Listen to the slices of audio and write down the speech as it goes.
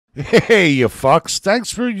Hey, you fucks.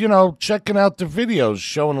 Thanks for, checking out the videos,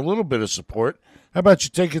 showing a little bit of support. How about you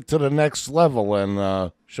take it to the next level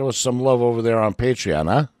and show us some love over there on Patreon,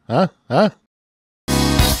 huh? Huh? Huh?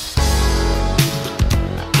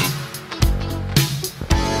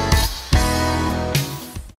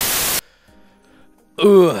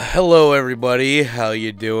 Ooh, hello everybody. How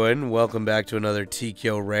you doing? Welcome back to another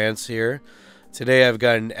TKO Rants here. Today I've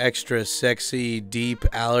got an extra sexy, deep,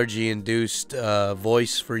 allergy-induced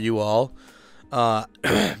voice for you all. I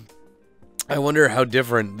wonder how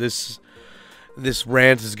different this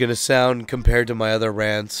rant is gonna sound compared to my other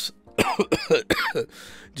rants.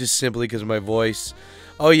 Just simply because of my voice.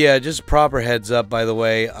 Oh yeah, just proper heads up, by the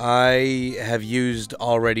way. I have used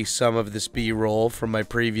already some of this B-roll from my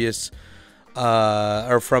previous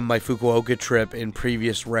or from my Fukuoka trip in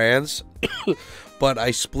previous rants, but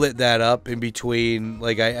I split that up in between.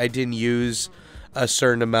 Like I didn't use a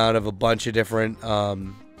certain amount of a bunch of different.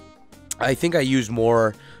 I think I used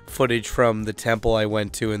more footage from the temple I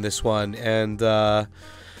went to in this one, and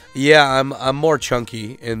yeah, I'm more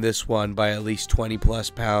chunky in this one by at least 20 plus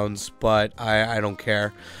pounds, but I don't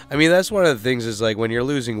care. I mean, that's one of the things is like when you're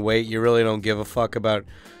losing weight, you really don't give a fuck about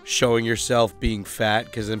showing yourself being fat,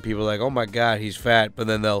 because then people are like, oh my god, he's fat, but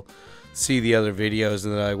then they'll see the other videos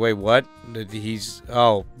and they're like, wait, what? But he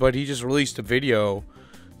just released a video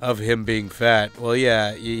of him being fat. Well,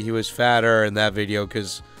 yeah, he was fatter in that video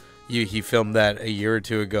because he filmed that a year or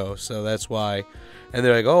two ago, so that's why. And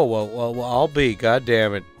they're like, oh, well, I'll be, god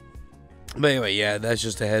damn it. But anyway, yeah, that's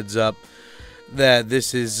just a heads up that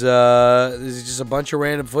this is just a bunch of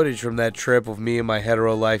random footage from that trip with me and my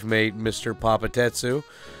hetero life mate, Mr. Papa Tetsu.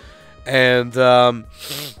 And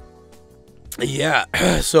yeah,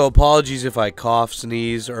 so apologies if I cough,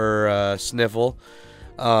 sneeze, or sniffle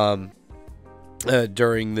during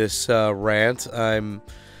this rant.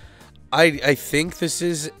 I think this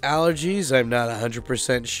is allergies. I'm not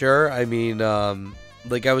 100% sure. I mean,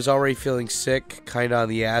 like I was already feeling sick, kind of on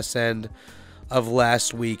the ass end of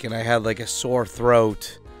last week, and I had like a sore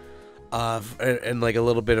throat, and like a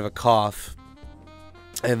little bit of a cough.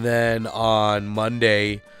 And then on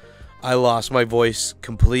Monday, I lost my voice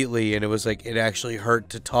completely, and it was like it actually hurt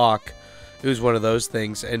to talk. It was one of those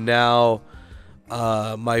things, and now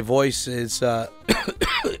my voice is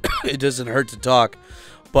it doesn't hurt to talk,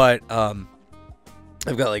 but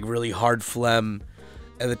I've got like really hard phlegm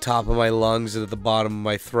at the top of my lungs and at the bottom of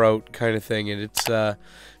my throat, kind of thing, and it's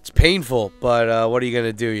painful. But what are you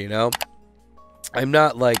gonna do? You know, I'm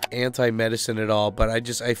not like anti-medicine at all, but I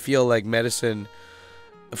feel like medicine,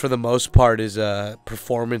 for the most part, is a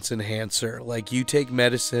performance enhancer. Like, you take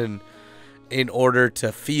medicine in order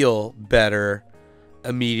to feel better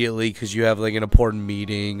immediately because you have like an important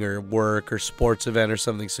meeting or work or sports event or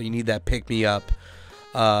something, so you need that pick me up.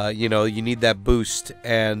 You know, you need that boost.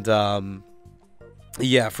 And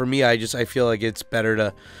yeah, for me, I feel like it's better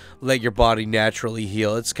to let your body naturally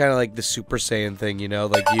heal. It's kind of like the Super Saiyan thing, you know,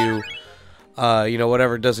 like you know,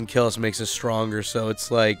 whatever doesn't kill us makes us stronger. So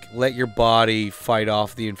it's like, let your body fight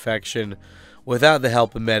off the infection without the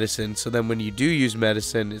help of medicine. So then when you do use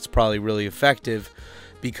medicine, it's probably really effective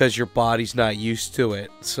because your body's not used to it.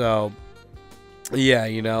 So yeah,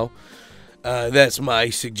 you know, that's my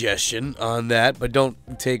suggestion on that. But don't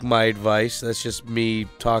take my advice. That's just me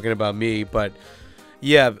talking about me. But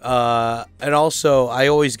yeah, and also I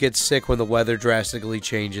always get sick when the weather drastically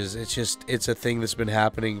changes. It's a thing that's been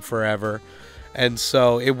happening forever. And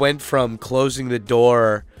so it went from closing the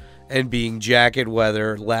door and being jacket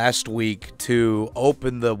weather last week to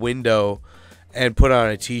open the window and put on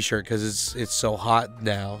a t-shirt because it's so hot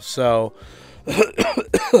now. So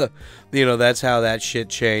you know, that's how that shit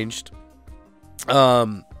changed.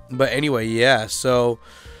 But anyway, yeah, so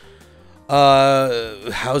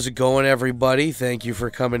how's it going, everybody? Thank you for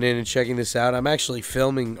coming in and checking this out. I'm actually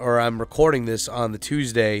filming, or I'm recording this on the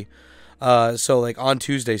Tuesday. So like on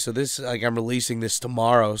Tuesday, so this, like, I'm releasing this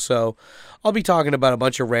tomorrow, so I'll be talking about a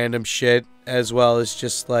bunch of random shit as well as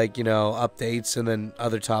just like, you know, updates and then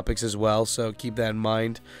other topics as well, so keep that in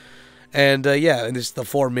mind. And yeah, and this is the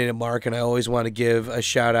 4-minute mark, and I always want to give a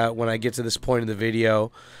shout out when I get to this point in the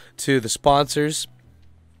video to the sponsors.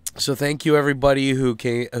 So thank you everybody who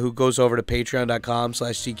goes over to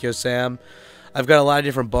patreon.com/TKOSam. I've got a lot of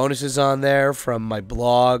different bonuses on there, from my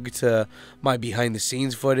blog to my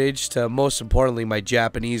behind-the-scenes footage to, most importantly, my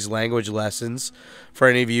Japanese language lessons. For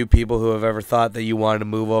any of you people who have ever thought that you wanted to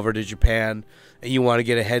move over to Japan and you want to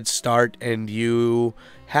get a head start and you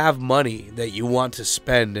have money that you want to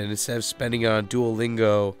spend, and instead of spending it on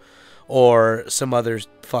Duolingo or some other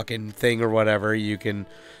fucking thing or whatever, you can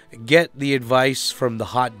get the advice from the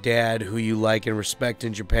hot dad who you like and respect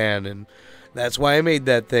in Japan and That's why I made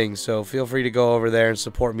that thing. So feel free to go over there and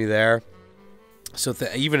support me there. So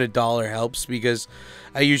even $1 helps, because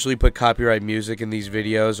I usually put copyright music in these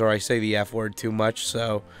videos, or I say the F word too much,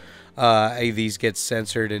 so these get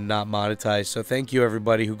censored and not monetized. So thank you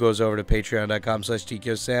everybody who goes over to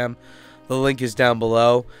patreon.com/TKOSam. The link is down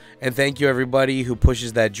below. And thank you everybody who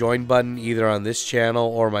pushes that join button either on this channel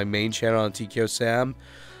or my main channel on TKOSam.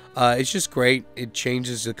 It's just great. It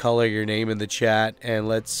changes the color of your name in the chat,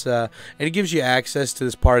 and and it gives you access to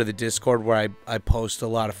this part of the Discord where I post a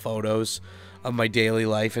lot of photos of my daily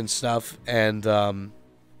life and stuff. And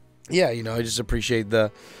yeah, you know, I just appreciate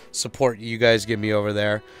the support you guys give me over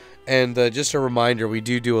there. And just a reminder, we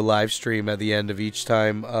do a live stream at the end of each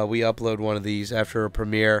time we upload one of these after a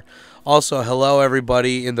premiere. Also, hello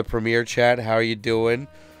everybody in the premiere chat. How are you doing?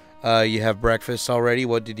 You have breakfast already?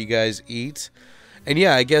 What did you guys eat? And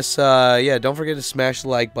yeah, I guess, yeah, don't forget to smash the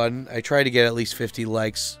like button. I try to get at least 50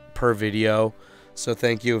 likes per video, so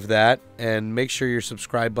thank you for that. And make sure your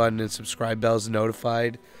subscribe button and subscribe bell is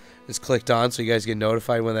notified. It's clicked on so you guys get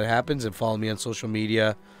notified when that happens. And follow me on social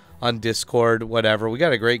media, on Discord, whatever. We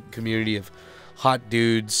got a great community of hot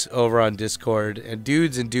dudes over on Discord, and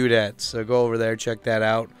dudes and dudettes. So go over there, check that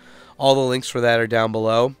out. All the links for that are down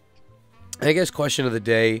below. I guess question of the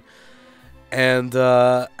day. And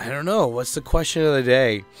I don't know, what's the question of the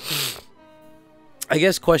day? I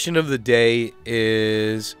guess question of the day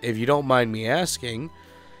is, if you don't mind me asking,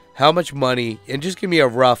 how much money, and just give me a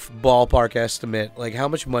rough ballpark estimate, like how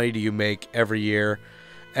much money do you make every year?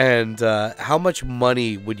 And how much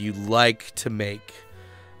money would you like to make?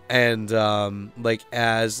 And like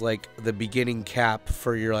as like the beginning cap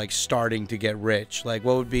for your like starting to get rich, like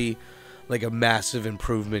what would be like a massive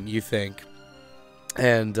improvement you think?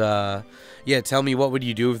 And yeah, tell me, what would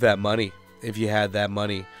you do with that money if you had that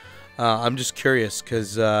money? I'm just curious,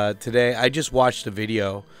 because today I just watched a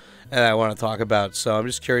video and I want to talk about, so I'm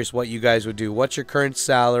just curious what you guys would do. What's your current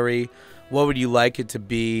salary? What would you like it to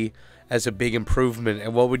be as a big improvement?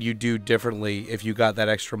 And what would you do differently if you got that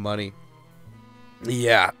extra money?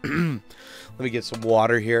 Yeah. Let me get some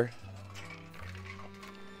water here.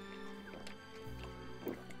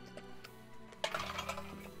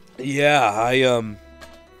 Yeah,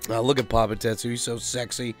 look at Papa Tetsu. He's so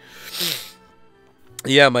sexy.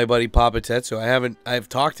 Yeah, my buddy Papa Tetsu. I've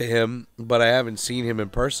talked to him, but I haven't seen him in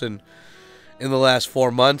person in the last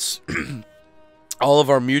 4 months. All of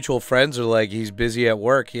our mutual friends are like, he's busy at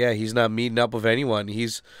work. Yeah, he's not meeting up with anyone.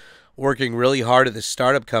 He's working really hard at this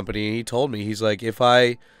startup company, and he told me, he's like, I'm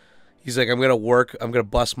gonna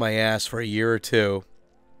bust my ass for a year or two,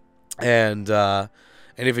 and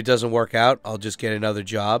if it doesn't work out, I'll just get another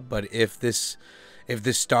job. But if this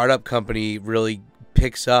startup company really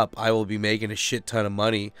picks up, I will be making a shit ton of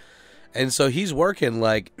money. And so he's working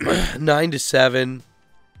like 9 to 7,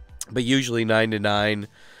 but usually 9 to 9.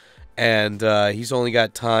 And he's only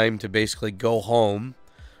got time to basically go home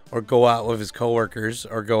or go out with his coworkers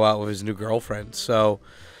or go out with his new girlfriend. So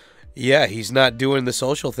yeah, he's not doing the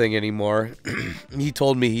social thing anymore. He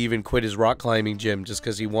told me he even quit his rock climbing gym just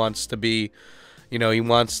because he wants to be, you know, he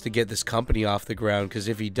wants to get this company off the ground, because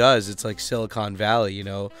if he does, it's like Silicon Valley, you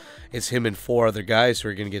know. It's him and 4 other guys who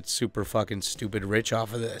are going to get super fucking stupid rich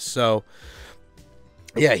off of this. So,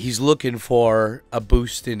 yeah, he's looking for a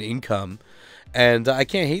boost in income. And I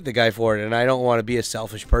can't hate the guy for it. And I don't want to be a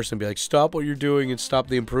selfish person and be like, stop what you're doing and stop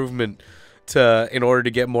the improvement in order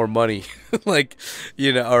to get more money. Like,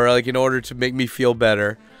 you know, or like in order to make me feel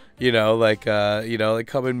better. You know, like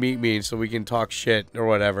come and meet me so we can talk shit or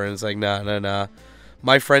whatever. And it's like, nah.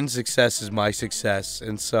 My friend's success is my success.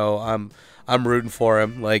 And so I'm rooting for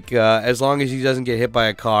him. Like, as long as he doesn't get hit by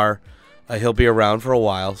a car, he'll be around for a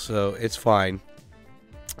while. So it's fine.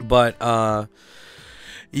 But,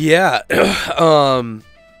 yeah.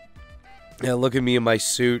 Yeah, look at me in my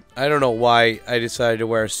suit. I don't know why I decided to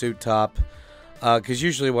wear a suit top. Because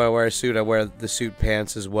usually when I wear a suit, I wear the suit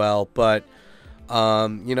pants as well. But,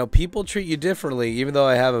 you know, people treat you differently, even though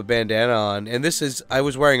I have a bandana on. And I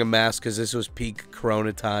was wearing a mask because this was peak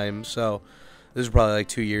Corona time. So this is probably like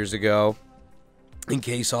 2 years ago. In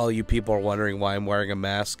case all you people are wondering why I'm wearing a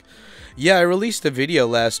mask. Yeah, I released a video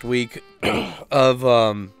last week of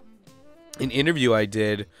an interview I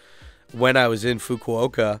did when I was in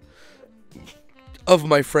Fukuoka of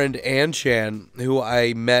my friend An-chan, who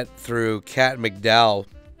I met through Kat McDowell,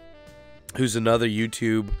 who's another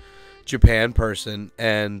YouTube Japan person.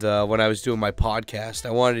 And when I was doing my podcast,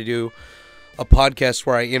 I wanted to do a podcast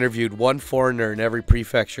where I interviewed one foreigner in every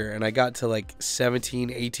prefecture, and I got to like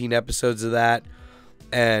 17, 18 episodes of that,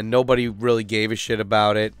 and nobody really gave a shit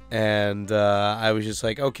about it. And I was just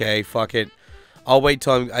like, okay, fuck it, I'll wait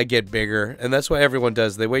till I get bigger, and that's what everyone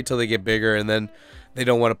does. They wait till they get bigger, and then they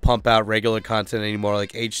don't want to pump out regular content anymore,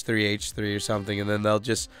 like H3 or something, and then they'll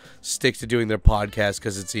just stick to doing their podcast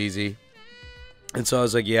because it's easy. And so I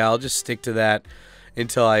was like, yeah, I'll just stick to that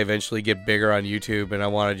until I eventually get bigger on YouTube, and I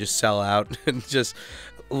want to just sell out and just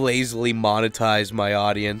lazily monetize my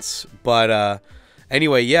audience. But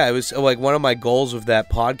anyway, yeah, it was like one of my goals with that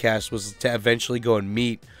podcast was to eventually go and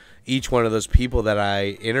meet each one of those people that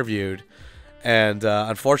I interviewed. And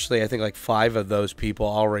unfortunately, I think like 5 of those people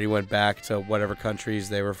already went back to whatever countries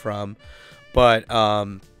they were from. But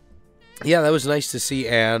yeah, that was nice to see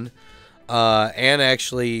Anne. Anne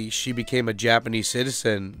actually, she became a Japanese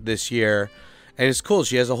citizen this year. And it's cool.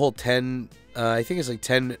 She has a whole 10, I think it's like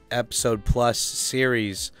 10 episode plus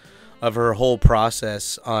series of her whole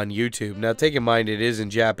process on YouTube. Now, take in mind, it is in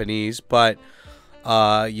Japanese, but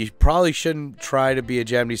you probably shouldn't try to be a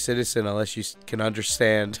Japanese citizen unless you can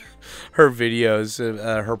understand her videos,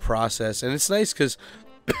 her process. And it's nice because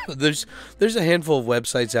there's a handful of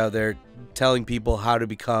websites out there telling people how to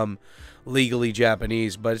become legally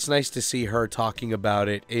Japanese, but it's nice to see her talking about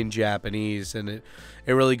it in Japanese, and it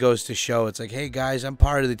really goes to show. It's like, hey guys, I'm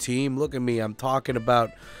part of the team. Look at me. I'm talking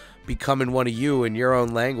about becoming one of you in your own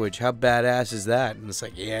language. How badass is that? And it's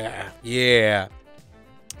like, yeah.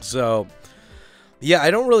 So yeah,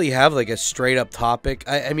 I don't really have like a straight up topic.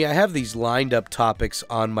 I mean, I have these lined up topics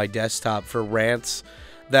on my desktop for rants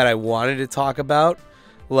that I wanted to talk about.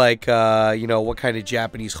 Like, you know, what kind of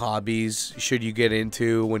Japanese hobbies should you get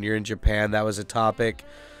into when you're in Japan? That was a topic.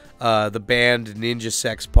 The band Ninja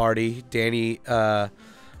Sex Party. Danny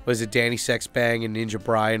Sex Bang and Ninja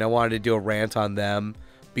Brian? I wanted to do a rant on them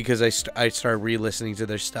because I started re-listening to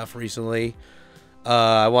their stuff recently.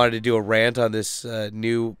 I wanted to do a rant on this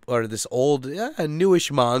newish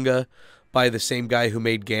manga by the same guy who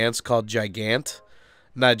made Gantz called Gigant.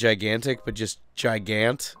 Not Gigantic, but just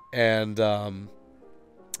Gigant. And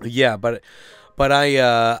yeah, but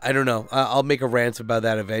I don't know. I'll make a rant about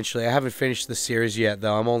that eventually. I haven't finished the series yet,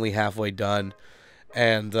 though. I'm only halfway done.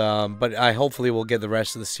 And but I hopefully will get the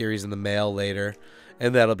rest of the series in the mail later,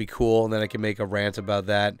 and that'll be cool. And then I can make a rant about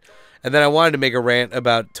that. And then I wanted to make a rant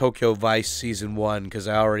about Tokyo Vice Season 1 because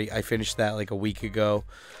I finished that like a week ago.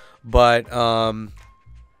 But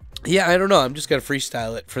yeah, I don't know. I'm just gonna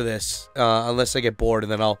freestyle it for this, unless I get bored,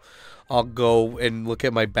 and then I'll go and look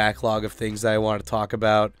at my backlog of things that I want to talk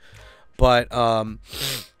about. But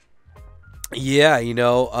yeah, you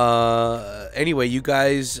know. Anyway, you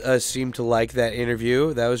guys seem to like that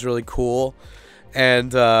interview. That was really cool.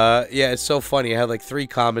 And yeah, it's so funny. I had like 3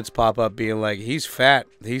 comments pop up being like, he's fat.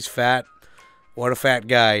 What a fat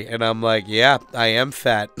guy. And I'm like, yeah, I am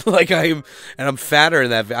fat. And I'm fatter in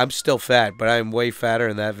that. I'm still fat, but I'm way fatter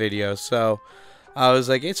in that video. So I was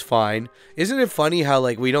like, it's fine. Isn't it funny how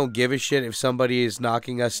like we don't give a shit if somebody is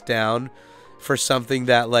knocking us down for something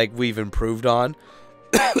that like we've improved on?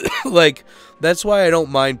 Like, that's why I don't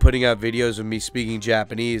mind putting out videos of me speaking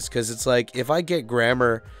Japanese, because it's like, if I get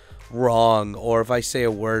grammar wrong, or if I say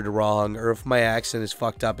a word wrong, or if my accent is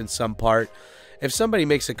fucked up in some part, if somebody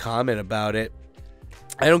makes a comment about it,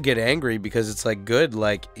 I don't get angry, because it's like, good,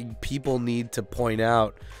 like, people need to point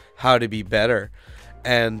out how to be better.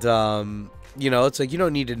 And you know, it's like, you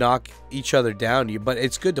don't need to knock each other down, but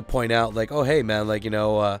it's good to point out, like, oh hey man, like, you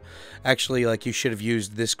know, actually, like, you should have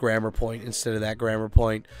used this grammar point instead of that grammar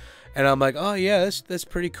point. And I'm like, oh yeah, that's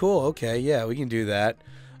pretty cool. Okay, yeah, we can do that.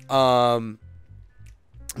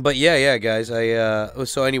 But yeah, guys,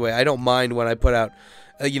 so anyway, I don't mind when I put out,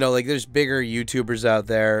 you know, like, there's bigger YouTubers out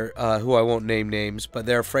there who I won't name names, but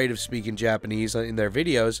they're afraid of speaking Japanese in their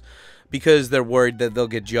videos because they're worried that they'll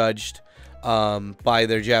get judged by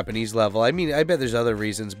their Japanese level. I mean, I bet there's other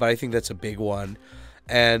reasons, but I think that's a big one.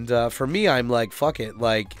 And for me, I'm like, fuck it,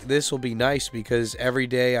 like, this will be nice, because every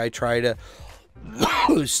day I try to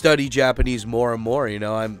study Japanese more and more. You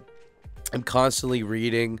know, I'm constantly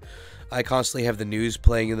reading. I constantly have the news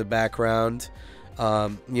playing in the background.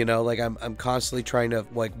 You know, like, I'm constantly trying to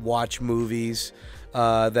like watch movies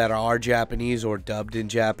that are Japanese or dubbed in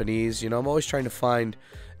Japanese. You know, I'm always trying to find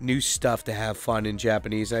new stuff to have fun in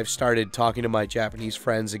Japanese. I've started talking to my Japanese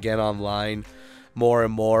friends again online more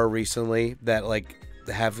and more recently that like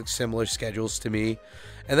have similar schedules to me,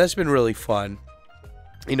 and that's been really fun.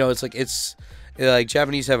 You know, it's like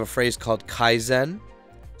Japanese have a phrase called Kaizen.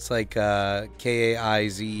 It's like Kaizen,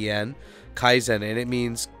 Kaizen, and it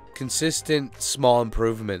means consistent small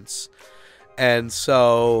improvements. And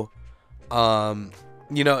so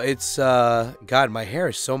you know, it's God, my hair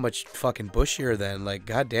is so much fucking bushier than, like,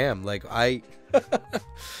 goddamn, like,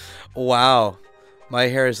 wow, my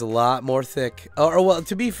hair is a lot more thick. Or well,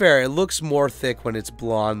 to be fair, it looks more thick when it's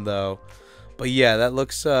blonde though. But yeah, that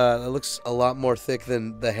looks a lot more thick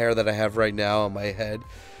than the hair that I have right now on my head.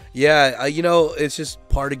 Yeah, you know, it's just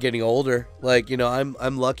part of getting older. Like, you know,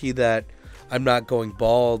 I'm lucky that I'm not going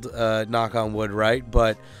bald, knock on wood, right?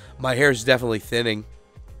 But my hair is definitely thinning.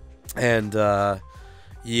 And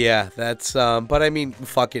yeah, that's but I mean,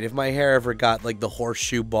 fuck it. If my hair ever got like the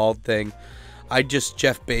horseshoe bald thing, I'd just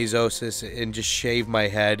Jeff Bezos this and just shave my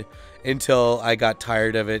head until I got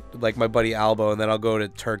tired of it, like my buddy Albo, and then I'll go to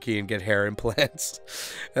Turkey and get hair implants.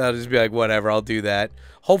 And I'll just be like, whatever, I'll do that.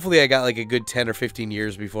 Hopefully I got like a good 10 or 15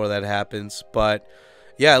 years before that happens. But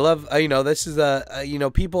yeah, I love, you know, this is you know,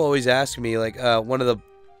 people always ask me, like, one of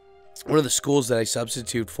the schools that I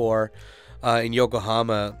substitute for in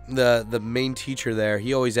Yokohama, the main teacher there,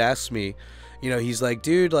 he always asks me, you know, he's like,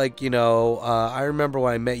 dude, like, you know, I remember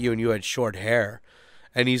when I met you and you had short hair.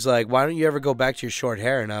 And he's like, why don't you ever go back to your short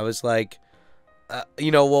hair? And I was like,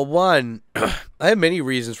 you know, well, one, I have many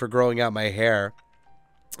reasons for growing out my hair.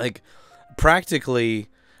 Like, practically,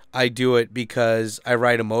 I do it because I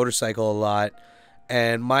ride a motorcycle a lot.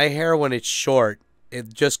 And my hair, when it's short,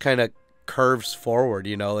 it just kind of curves forward,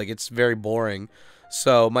 you know? Like, it's very boring.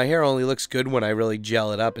 So my hair only looks good when I really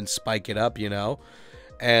gel it up and spike it up, you know?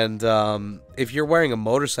 And if you're wearing a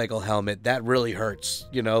motorcycle helmet, that really hurts,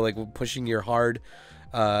 you know? Like, pushing your hard,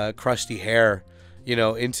 crusty hair, you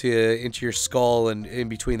know, into your skull and in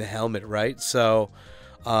between the helmet, right? So,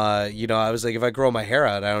 you know, I was like, if I grow my hair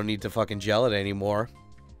out, I don't need to fucking gel it anymore.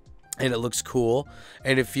 And it looks cool,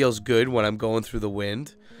 and it feels good when I'm going through the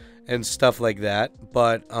wind and stuff like that.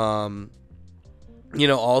 But, you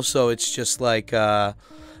know, also it's just like,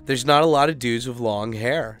 there's not a lot of dudes with long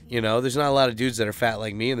hair, you know? There's not a lot of dudes that are fat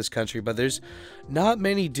like me in this country, but there's not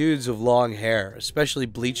many dudes with long hair, especially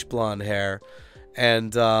bleach blonde hair.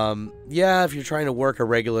 And, yeah, if you're trying to work a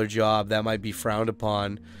regular job, that might be frowned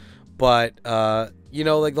upon. But, you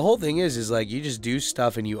know, like, the whole thing is like, you just do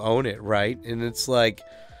stuff and you own it, right? And it's like,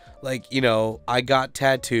 you know, I got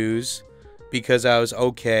tattoos because I was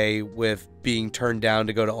okay with being turned down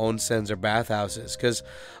to go to onsens or bathhouses. Because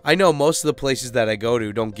I know most of the places that I go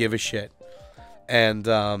to don't give a shit. And,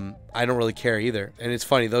 I don't really care either. And it's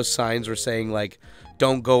funny, those signs were saying, like,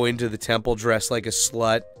 don't go into the temple dressed like a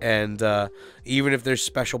slut, and even if there's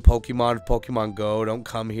special Pokemon, Pokemon Go, don't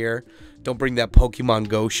come here. Don't bring that Pokemon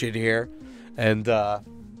Go shit here. And yeah,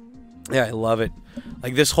 I love it.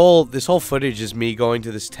 Like, this whole footage is me going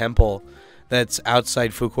to this temple that's outside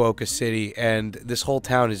Fukuoka City, and this whole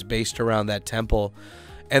town is based around that temple.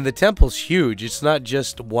 And the temple's huge. It's not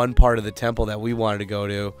just one part of the temple that we wanted to go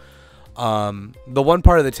to. The one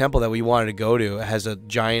part of the temple that we wanted to go to has a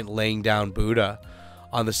giant laying down Buddha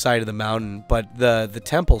on the side of the mountain, but the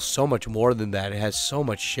temple's so much more than that. It has so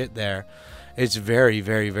much shit there. It's very,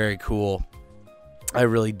 very, very cool. I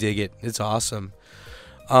really dig it. It's awesome.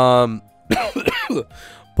 But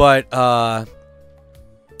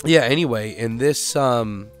yeah, anyway, in this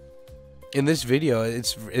video,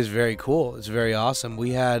 it's very cool. It's very awesome.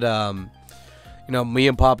 We had you know, me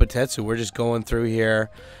and Papa Tetsu, we're just going through here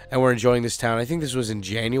and we're enjoying this town. I think this was in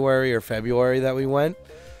January or February that we went.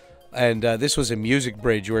 And this was a music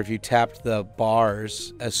bridge where if you tapped the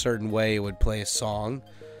bars a certain way, it would play a song.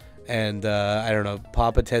 And I don't know,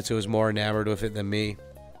 Papa Tetsu was more enamored with it than me.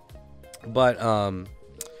 But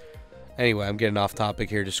anyway, I'm getting off topic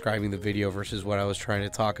here describing the video versus what I was trying to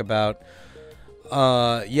talk about.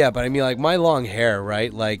 Yeah, but I mean, like, my long hair,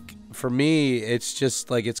 right? Like, for me, it's just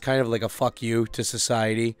like, it's kind of like a fuck you to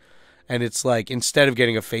society. And it's like, instead of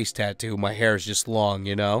getting a face tattoo, my hair is just long,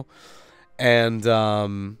 you know? And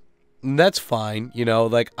that's fine, you know?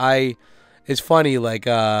 Like, it's funny, like,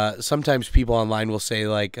 sometimes people online will say,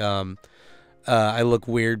 like, I look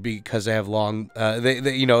weird because I have long,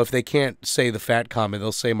 they, you know, if they can't say the fat comment,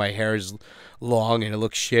 they'll say my hair is long and it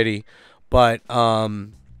looks shitty. But,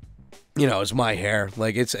 you know, it's my hair.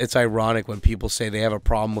 Like, it's ironic when people say they have a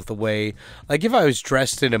problem with the way, like, if I was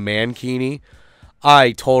dressed in a mankini,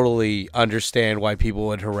 I totally understand why people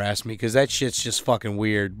would harass me, because that shit's just fucking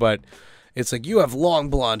weird. But it's like, you have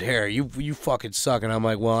long blonde hair, you fucking suck. And I'm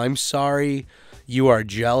like, well, I'm sorry you are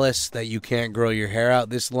jealous that you can't grow your hair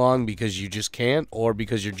out this long because you just can't, or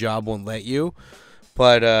because your job won't let you.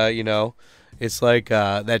 But, you know, it's like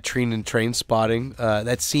that scene in Train Spotting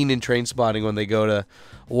when they go to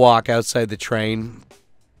walk outside the train.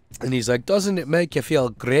 And he's like, doesn't it make you feel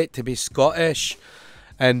great to be Scottish?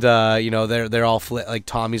 And, you know, they're all like,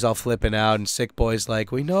 Tommy's all flipping out, and Sick Boy's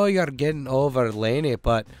like, we know you're getting over Laney,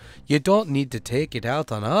 but you don't need to take it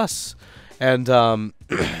out on us. And,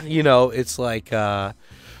 you know, it's like, you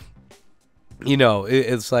know,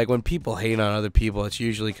 it's like when people hate on other people, it's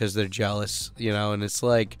usually because they're jealous, you know, and it's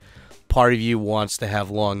like, part of you wants to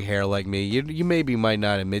have long hair like me. You maybe might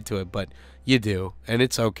not admit to it, but you do, and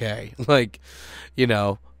it's okay. Like, you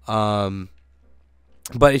know,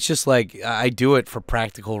 but it's just like I do it for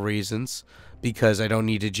practical reasons because I don't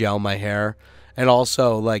need to gel my hair. And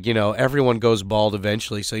also, like, you know, everyone goes bald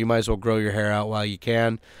eventually, so you might as well grow your hair out while you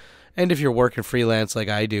can. And if you're working freelance like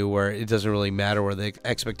I do, where it doesn't really matter, where the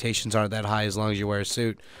expectations aren't that high as long as you wear a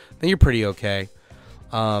suit, then you're pretty okay.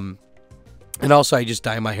 And also, I just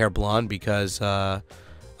dye my hair blonde because I'm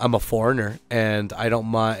a foreigner, and I don't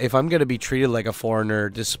mind if I'm going to be treated like a foreigner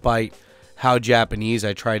despite how Japanese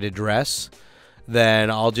I try to dress,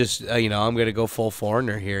 then I'll just, you know, I'm going to go full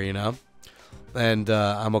foreigner here, you know, and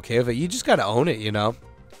I'm okay with it. You just got to own it, you know.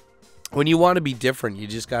 When you want to be different, you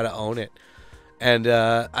just got to own it. And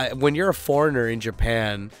when you're a foreigner in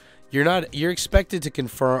Japan, you're expected to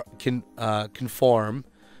conform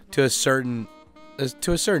to a certain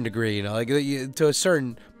degree, you know, like to a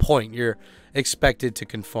certain point, you're expected to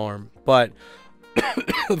conform. But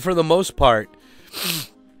for the most part,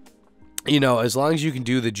 you know, as long as you can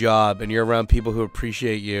do the job and you're around people who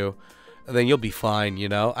appreciate you, then you'll be fine, you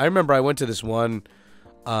know. I remember I went to this one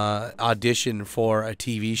audition for a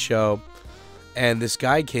TV show, and this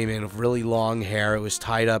guy came in with really long hair. It was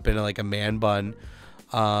tied up in like a man bun,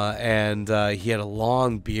 and he had a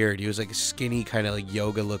long beard. He was like a skinny kind of like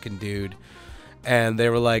yoga looking dude. And they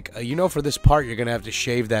were like, you know, for this part, you're going to have to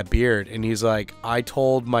shave that beard. And he's like, I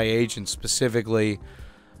told my agent specifically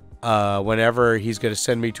whenever he's going to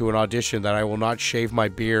send me to an audition that I will not shave my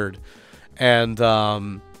beard. And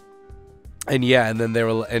yeah, and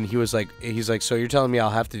then he's like, so you're telling me I'll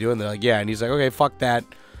have to do it? And they're like, yeah. And he's like, okay, fuck that.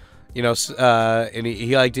 You know, and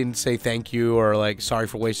he like didn't say thank you or like sorry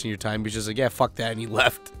for wasting your time. He's just like, yeah, fuck that, and he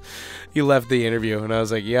left. He left the interview, and I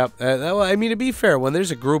was like, yep. I mean, to be fair, when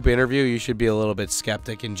there's a group interview, you should be a little bit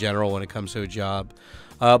skeptic in general when it comes to a job.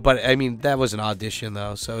 But I mean, that was an audition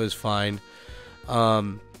though, so it was fine.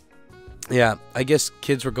 Yeah, I guess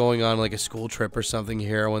kids were going on like a school trip or something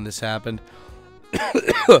here when this happened.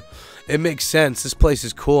 It makes sense. This place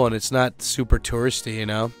is cool, and it's not super touristy, you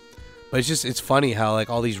know. But it's funny how like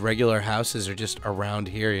all these regular houses are just around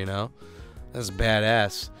here, you know. That's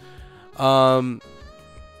badass.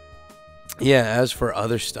 Yeah, as for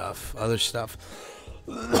other stuff, I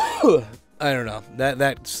don't know.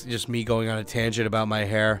 That's just me going on a tangent about my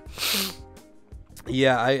hair.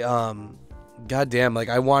 Yeah, goddamn, like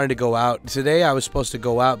I wanted to go out. Today I was supposed to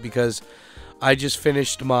go out because I just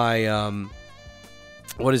finished my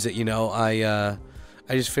what is it, you know,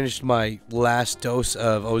 I just finished my last dose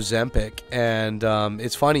of Ozempic, and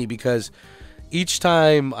it's funny because each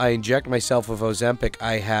time I inject myself with Ozempic,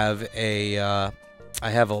 I have a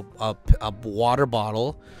water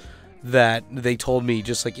bottle that they told me,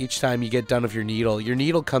 just like each time you get done with your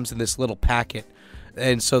needle comes in this little packet,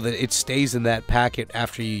 and so that it stays in that packet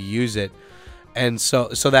after you use it, and so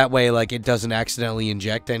that way like it doesn't accidentally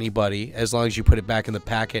inject anybody as long as you put it back in the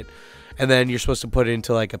packet. And then you're supposed to put it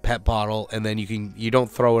into like a pet bottle, and then you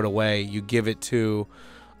don't throw it away. You give it to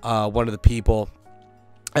one of the people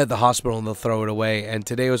at the hospital, and they'll throw it away. And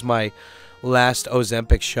today was my last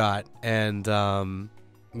Ozempic shot, and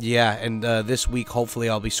yeah, and this week hopefully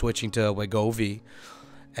I'll be switching to Wegovy,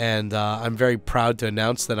 and I'm very proud to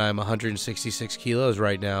announce that I'm 166 kilos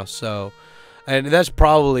right now. So, and that's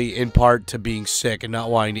probably in part to being sick and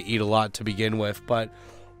not wanting to eat a lot to begin with, but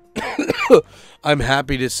I'm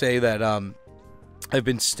happy to say that I've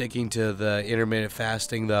been sticking to the intermittent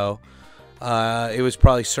fasting, though. It was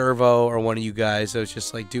probably Servo or one of you guys that was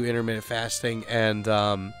just like, do intermittent fasting, and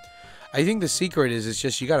I think the secret is it's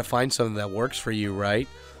just you got to find something that works for you, right?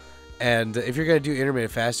 And if you're going to do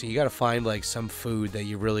intermittent fasting, you got to find like some food that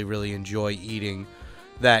you really, really enjoy eating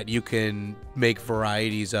that you can make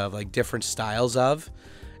varieties of, like different styles of,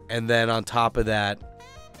 and then on top of that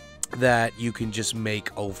you can just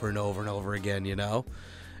make over and over and over again, you know?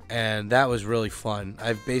 And that was really fun.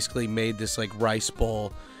 I've basically made this like rice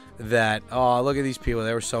bowl that, oh, look at these people,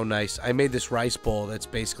 they were so nice. I made this rice bowl that's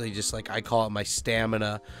basically just like, I call it my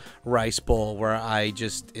stamina rice bowl, where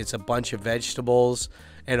it's a bunch of vegetables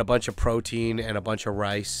and a bunch of protein and a bunch of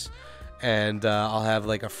rice, and I'll have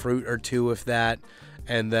like a fruit or two with that.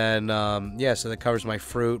 And then yeah, so that covers my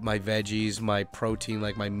fruit, my veggies, my protein,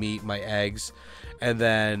 like my meat, my eggs. And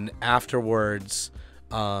then afterwards,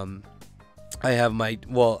 I have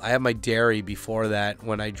my dairy before that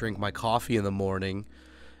when I drink my coffee in the morning.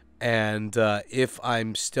 And if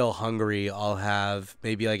I'm still hungry, I'll have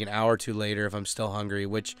maybe like an hour or two later if I'm still hungry,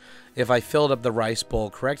 which if I filled up the rice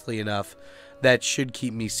bowl correctly enough, that should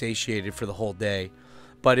keep me satiated for the whole day.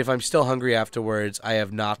 But if I'm still hungry afterwards, I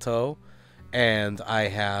have natto, and I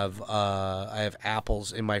have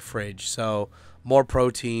apples in my fridge, so more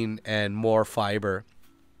protein and more fiber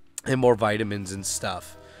and more vitamins and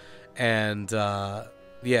stuff. And yeah,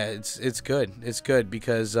 it's good. It's good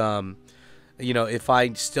because you know, if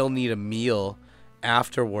I still need a meal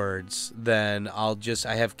afterwards, then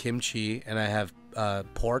I have kimchi and I have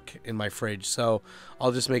pork in my fridge, so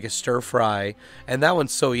I'll just make a stir fry, and that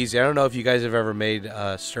one's so easy. I don't know if you guys have ever made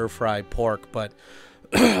stir fry pork, but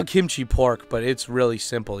kimchi pork, but it's really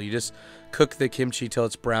simple. You just cook the kimchi till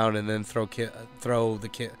it's brown, and then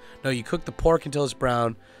you cook the pork until it's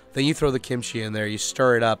brown, then you throw the kimchi in there, you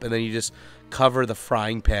stir it up, and then you just cover the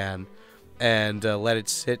frying pan and let it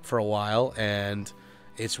sit for a while, and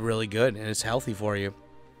it's really good and it's healthy for you.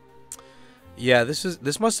 Yeah,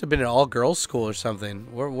 this must have been an all-girls school or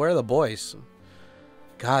something. Where are the boys?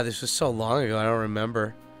 God, this was so long ago, I don't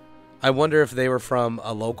remember. I wonder if they were from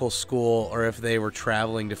a local school or if they were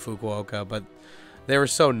traveling to Fukuoka, but they were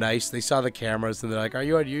so nice. They saw the cameras and they're like, "Are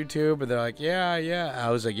you on YouTube?" And they're like, "Yeah, yeah."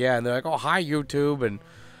 I was like, "Yeah." And they're like, "Oh, hi, YouTube." And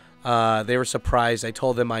they were surprised. I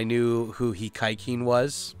told them I knew who Hikaikin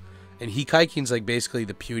was. And Hikaikin's like basically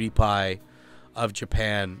the PewDiePie of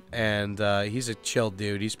Japan. And he's a chill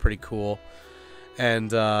dude. He's pretty cool.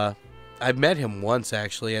 And I've met him once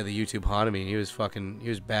actually at the YouTube Hanami. He was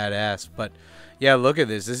badass. But yeah, look at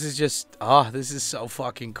this. This is just, this is so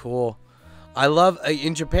fucking cool. I love,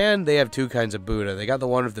 in Japan, they have two kinds of Buddha. They got the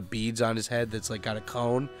one with the beads on his head that's like got a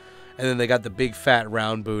cone. And then they got the big fat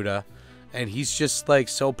round Buddha. And he's just like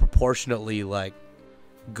so proportionately like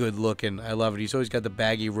good looking. I love it. He's always got the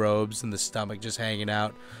baggy robes and the stomach just hanging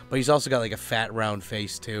out. But he's also got like a fat round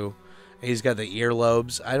face too. And he's got the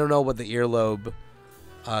earlobes. I don't know what the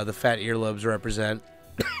fat earlobes represent.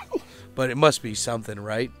 But it must be something,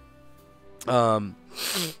 right? But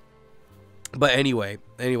anyway,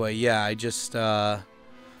 yeah, I just,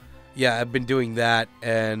 yeah, I've been doing that,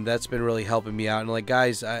 and that's been really helping me out. And like,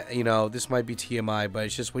 guys, you know, this might be TMI, but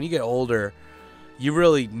it's just when you get older, you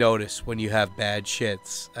really notice when you have bad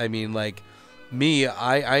shits. I mean, like me,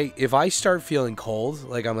 if I start feeling cold,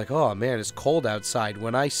 like I'm like, oh man, it's cold outside.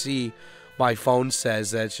 When I see my phone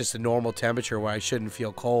says that it's just a normal temperature where I shouldn't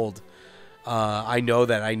feel cold, I know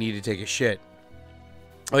that I need to take a shit.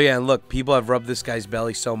 Oh yeah, and look, people have rubbed this guy's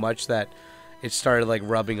belly so much that it started like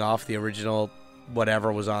rubbing off the original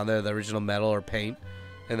whatever was on there, the original metal or paint,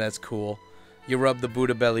 and that's cool. You rub the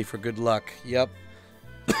Buddha belly for good luck. Yep.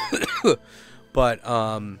 But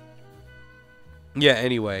yeah,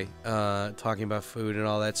 anyway, talking about food and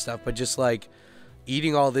all that stuff, but just like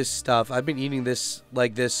eating all this stuff, I've been eating this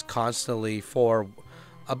like this constantly for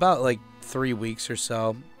about like 3 weeks or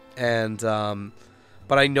so, and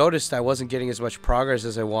but I noticed I wasn't getting as much progress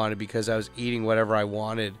as I wanted because I was eating whatever I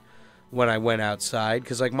wanted when I went outside,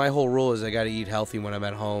 because like my whole rule is I got to eat healthy when I'm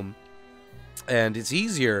at home, and it's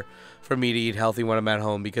easier for me to eat healthy when I'm at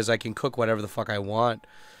home because I can cook whatever the fuck I want.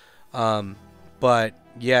 But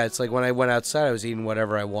yeah, it's like when I went outside, I was eating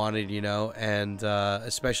whatever I wanted, you know, and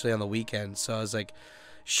especially on the weekends. So I was like,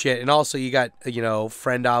 shit. And also you got, you know,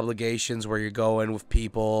 friend obligations where you're going with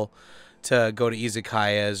people to go to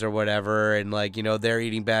izakayas or whatever, and like, you know, they're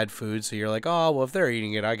eating bad food, so you're like, oh well, if they're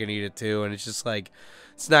eating it, I can eat it too. And it's just like,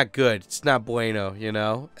 it's not good, it's not bueno, you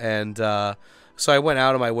know. And so I went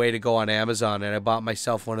out of my way to go on Amazon, and I bought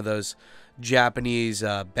myself one of those Japanese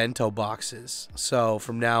bento boxes. So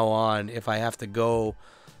from now on, if I have to go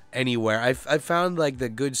anywhere, I found like the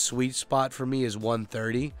good sweet spot for me is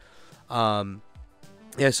 1:30.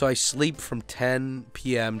 Yeah, so I sleep from 10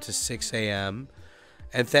 p.m. to 6 a.m.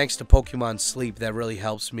 And thanks to Pokemon Sleep, that really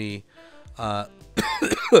helps me.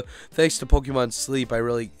 Thanks to Pokemon Sleep,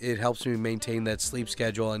 it helps me maintain that sleep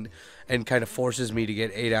schedule and kind of forces me to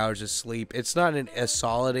get 8 hours of sleep. It's not a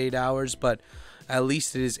solid 8 hours, but at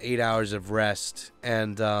least it is 8 hours of rest.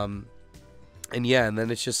 And yeah, and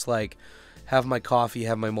then it's just like have my coffee,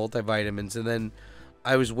 have my multivitamins, and then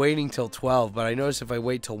I was waiting till 12, but I noticed if I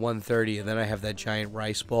wait till 1:30 and then I have that giant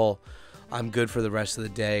rice bowl, I'm good for the rest of the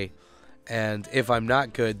day. And if I'm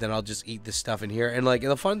not good, then I'll just eat this stuff in here. And like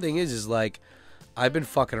the fun thing is like I've been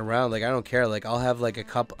fucking around. Like I don't care. Like I'll have like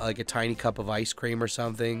a tiny cup of ice cream or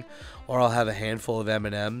something, or I'll have a handful of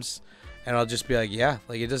M&Ms, and I'll just be like, yeah,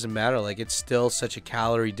 like it doesn't matter. Like it's still such a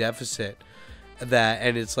calorie deficit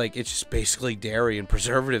and it's like it's just basically dairy and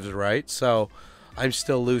preservatives, right? So I'm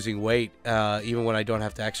still losing weight even when I don't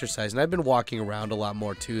have to exercise. And I've been walking around a lot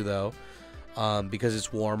more too, though, because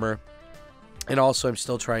it's warmer. And also, I'm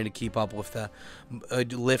still trying to keep up with the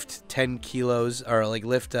lift 10 kilos, or like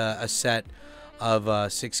lift a set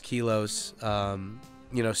of 6 kilos,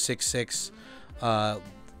 you know, 6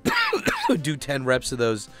 do 10 reps of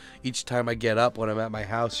those each time I get up when I'm at my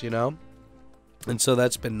house, you know. And so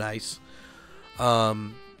that's been nice.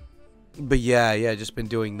 But yeah, just been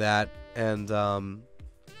doing that. And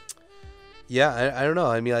yeah, I don't know.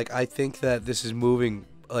 I mean, like, I think that this is moving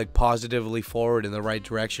like positively forward in the right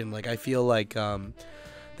direction. Like, I feel like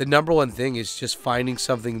the number one thing is just finding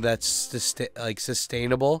something that's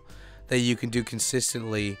sustainable, that you can do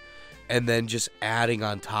consistently, and then just adding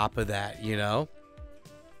on top of that, you know?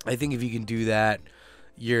 I think if you can do that,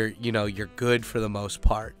 you're good for the most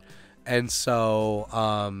part. And so,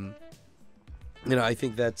 I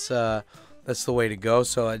think that's the way to go.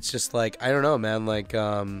 So it's just like, I don't know, man. Like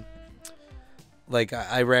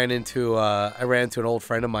I ran into an old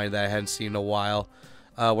friend of mine that I hadn't seen in a while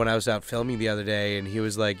when I was out filming the other day, and he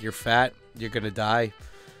was like, "You're fat. You're gonna die."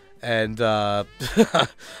 And I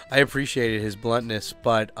appreciated his bluntness,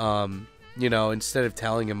 but instead of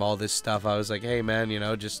telling him all this stuff, I was like, "Hey, man,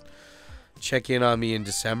 just check in on me in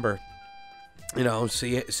December.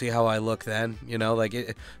 See how I look then.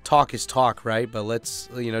 Talk is talk, right? But let's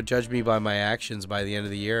judge me by my actions by the end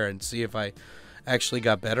of the year and see if I actually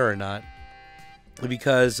got better or not."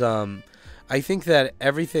 Because I think that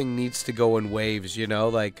everything needs to go in waves.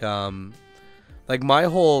 Like my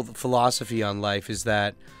whole philosophy on life is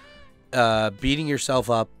that beating yourself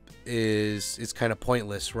up is kind of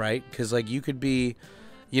pointless, right? Because like you could be,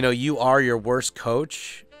 you are your worst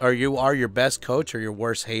coach, or you are your best coach, or your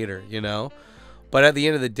worst hater, But at the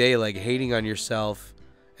end of the day, like, hating on yourself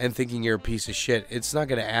and thinking you're a piece of shit, it's not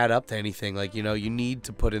going to add up to anything. Like, you need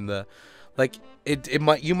to put in the, like,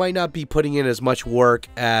 you might not be putting in as much work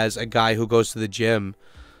as a guy who goes to the gym.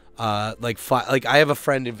 Like I have a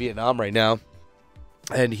friend in Vietnam right now,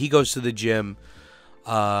 and he goes to the gym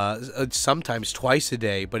sometimes twice a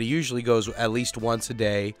day, but he usually goes at least once a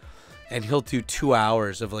day, and he'll do 2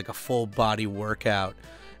 hours of like a full body workout.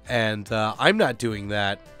 And I'm not doing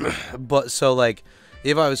that. But so like,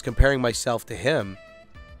 if I was comparing myself to him,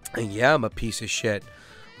 and yeah, I'm a piece of shit,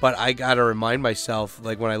 but I gotta remind myself,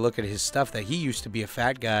 like, when I look at his stuff, that he used to be a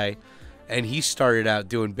fat guy, and he started out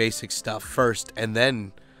doing basic stuff first, and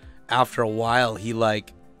then after a while he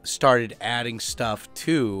like started adding stuff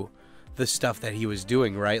to the stuff that he was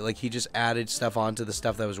doing, right? Like, he just added stuff onto the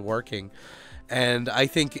stuff that was working. And I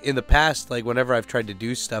think in the past, like, whenever I've tried to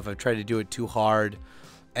do stuff, I've tried to do it too hard,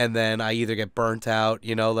 and then I either get burnt out,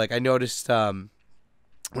 like I noticed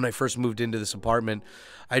when I first moved into this apartment,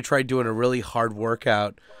 I tried doing a really hard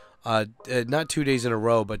workout, not 2 days in a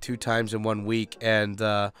row, but 2 times in 1 week, and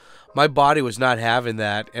my body was not having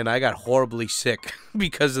that, and I got horribly sick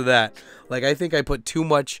because of that. Like, I think I put too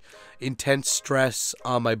much intense stress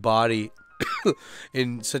on my body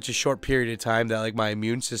in such a short period of time that, like, my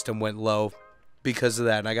immune system went low because of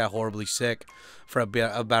that, and I got horribly sick for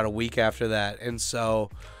about a week after that. And so,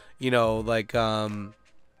 like, and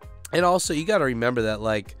also you got to remember that,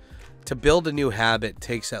 like, to build a new habit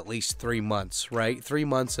takes at least 3 months, right? 3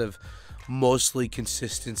 months of mostly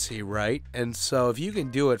consistency, right? And so if you can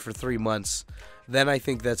do it for 3 months, then I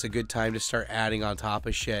think that's a good time to start adding on top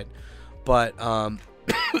of shit. But I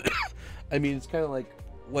mean, it's kind of like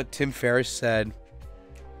what Tim Ferriss said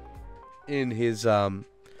in his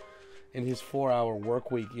 4-hour work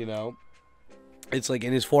week, It's like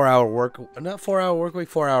in his 4-hour work, not 4-hour work week,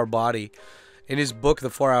 4-hour body. In his book, The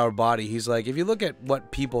 4-Hour Body, he's like, if you look at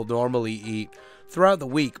what people normally eat throughout the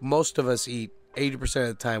week, most of us eat 80% of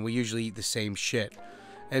the time, we usually eat the same shit.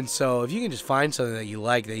 And so if you can just find something that you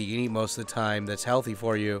like, that you can eat most of the time, that's healthy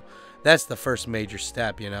for you, that's the first major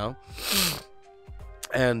step,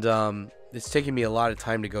 And it's taken me a lot of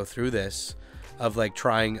time to go through this, of like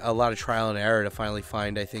trying a lot of trial and error to finally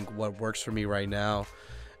find, I think, what works for me right now.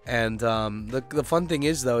 And the fun thing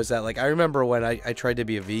is, though, is that, like, I remember when I tried to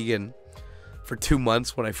be a vegan for 2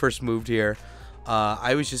 months when I first moved here.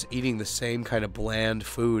 I was just eating the same kind of bland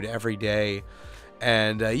food every day,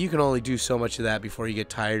 and you can only do so much of that before you get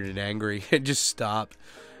tired and angry and just stop.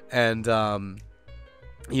 And yeah,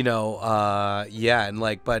 and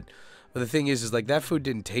like, but the thing is like, that food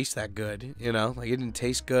didn't taste that good, like, it didn't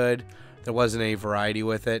taste good. There wasn't any variety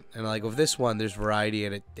with it. And like with this one, there's variety,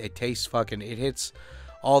 and it tastes it hits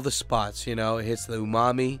all the spots, it hits the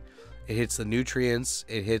umami, it hits the nutrients,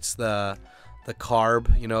 it hits the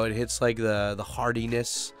carb, it hits like the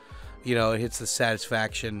hardiness, it hits the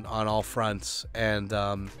satisfaction on all fronts. And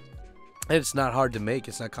it's not hard to make.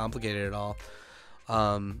 It's not complicated at all.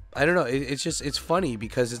 I don't know. It's funny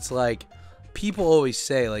because it's like, people always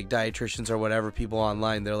say, like, dietitians or whatever, people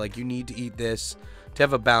online, they're like, you need to eat this to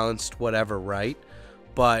have a balanced whatever, right?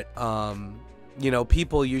 But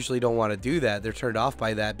people usually don't want to do that. They're turned off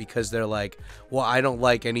by that because they're like, well, I don't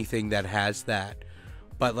like anything that has that.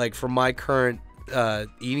 But like, for my current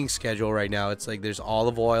eating schedule right now, it's like there's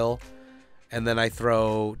olive oil and then I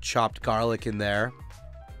throw chopped garlic in there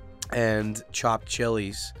and chopped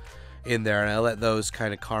chilies in there, and I let those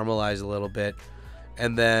kind of caramelize a little bit,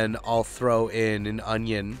 and then I'll throw in an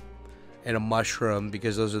onion and a mushroom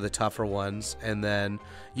because those are the tougher ones, and then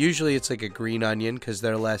usually it's like a green onion because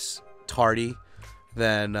they're less tarty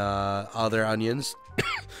than other onions.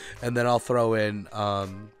 And then I'll throw in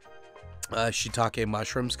shiitake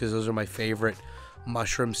mushrooms because those are my favorite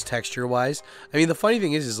mushrooms texture wise. I mean, the funny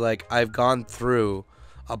thing is like I've gone through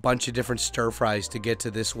a bunch of different stir fries to get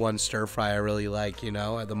to this one stir fry I really like, you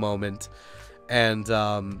know, at the moment. And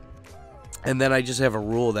then I just have a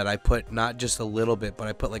rule that I put not just a little bit, but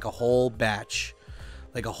I put like a whole batch,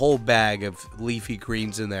 like a whole bag of leafy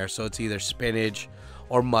greens in there. So it's either spinach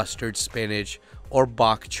or mustard spinach or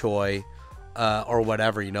bok choy or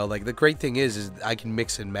whatever, you know. Like the great thing is I can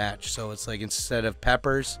mix and match. So it's like instead of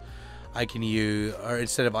peppers, I can use, or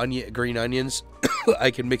instead of green onions,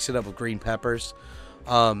 I can mix it up with green peppers.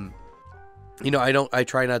 You know, I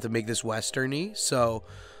try not to make this Western-y, so,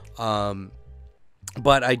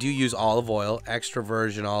 but I do use olive oil, extra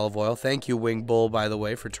virgin olive oil. Thank you, Wing Bull, by the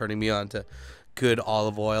way, for turning me on to good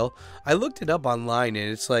olive oil. I looked it up online, and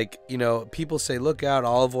it's like, you know, people say, look out,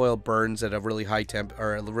 olive oil burns at a really high temp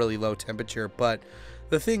or a really low temperature. But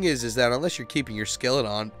the thing is that unless you're keeping your skillet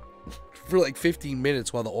on for like 15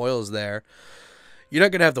 minutes while the oil is there, you're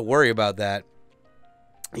not gonna have to worry about that.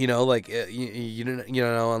 You know, like you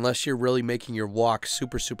know, unless you're really making your wok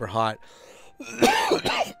super, super hot,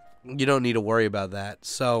 you don't need to worry about that.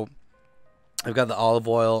 So I've got the olive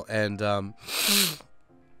oil, and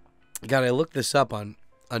God, I looked this up on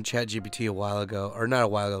ChatGPT a while ago, or not a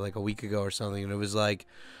while ago, like a week ago or something, and it was like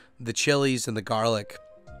the chilies and the garlic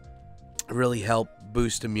really help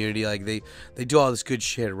boost immunity. Like they do all this good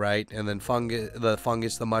shit, right? And then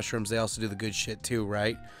the mushrooms, they also do the good shit too,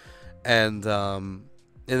 right? And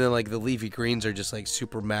then like the leafy greens are just like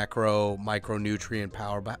super micronutrient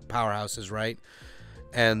powerhouses, right?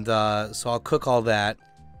 And so I'll cook all that.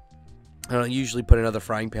 And I'll usually put another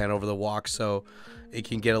frying pan over the wok so it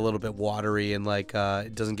can get a little bit watery and like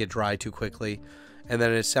it doesn't get dry too quickly. And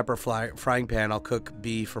then in a separate frying pan, I'll cook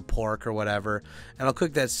beef or pork or whatever. And I'll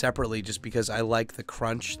cook that separately just because I like the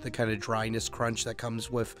crunch, the kind of dryness crunch that comes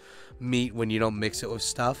with meat when you don't mix it with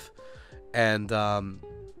stuff. And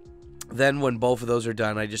then when both of those are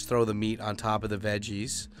done, I just throw the meat on top of the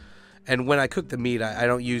veggies. And when I cook the meat, I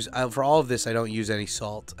don't use, for all of this, I don't use any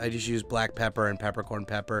salt. I just use black pepper and peppercorn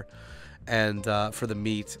pepper and for the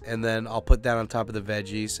meat. And then I'll put that on top of the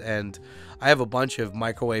veggies. And I have a bunch of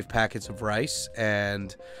microwave packets of rice,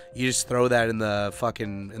 and you just throw that in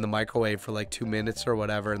the microwave for like 2 minutes or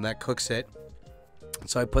whatever, and that cooks it.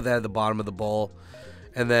 So I put that at the bottom of the bowl,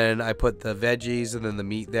 and then I put the veggies and then the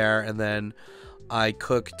meat there, and then I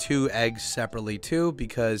cook 2 eggs separately too,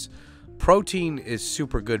 because protein is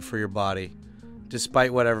super good for your body.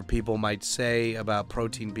 Despite whatever people might say about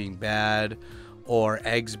protein being bad or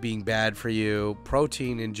eggs being bad for you,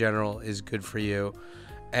 protein in general is good for you.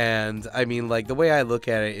 And I mean, like, the way I look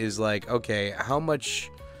at it is like, okay, how much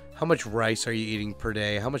rice are you eating per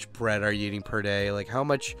day? How much bread are you eating per day? Like, how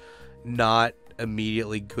much not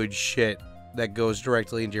immediately good shit that goes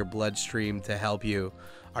directly into your bloodstream to help you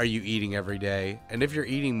are you eating every day? And if you're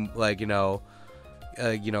eating, like, you know,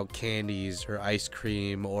 candies or ice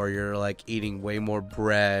cream, or you're like eating way more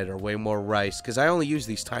bread or way more rice, because I only use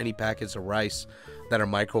these tiny packets of rice that are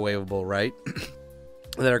microwavable, right?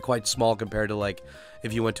 That are quite small compared to like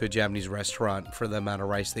if you went to a Japanese restaurant for the amount of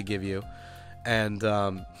rice they give you. And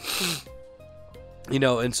you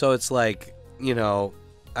know, and so it's like, you know,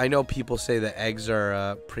 I know people say that eggs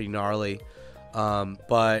are pretty gnarly,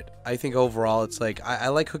 but I think overall it's like I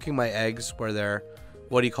like cooking my eggs where they're,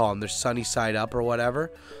 what do you call them? They're sunny side up or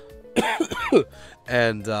whatever.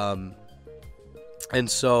 And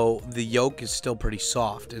so the yolk is still pretty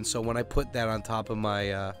soft. And so when I put that on top of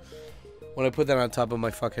my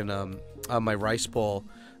fucking my rice bowl,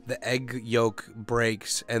 the egg yolk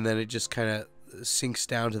breaks, and then it just kind of sinks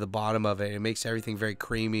down to the bottom of it. It makes everything very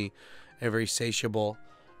creamy and very satiable,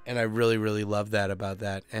 and I really, really love that about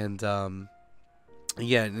that. And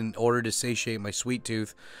yeah, in order to satiate my sweet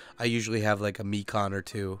tooth, I usually have like a Mekon or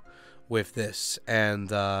two with this.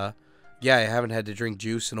 And yeah, I haven't had to drink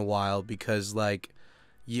juice in a while because like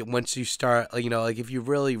once you start, you know, like if you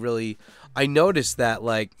really, really, I noticed that,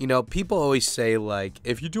 like, you know, people always say like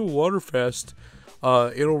if you do a water fast,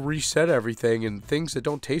 it'll reset everything, and things that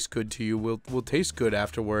don't taste good to you will taste good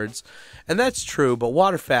afterwards. And that's true, but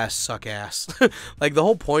water fasts suck ass. Like, the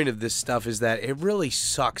whole point of this stuff is that it really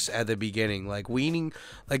sucks at the beginning. Like, weaning,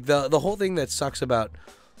 like, the whole thing that sucks about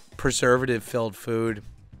preservative-filled food,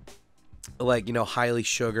 like, you know, highly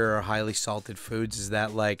sugar or highly salted foods is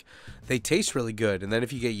that, like, they taste really good. And then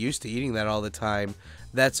if you get used to eating that all the time,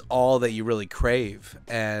 that's all that you really crave.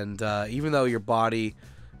 And even though your body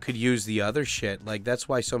could use the other shit, like, that's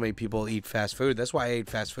why so many people eat fast food. That's why I ate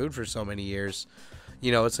fast food for so many years.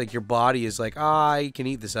 You know, it's like your body is like, you can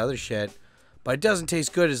eat this other shit, but it doesn't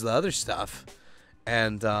taste good as the other stuff.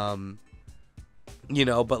 And, you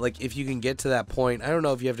know, but, like, if you can get to that point, I don't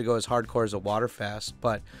know if you have to go as hardcore as a water fast,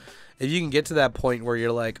 but if you can get to that point where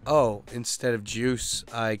you're like, oh, instead of juice,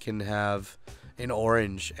 I can have an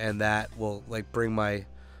orange, and that will, like, bring my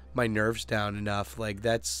nerves down enough. Like,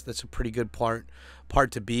 that's a pretty good part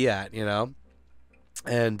to be at, you know?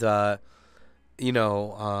 And, you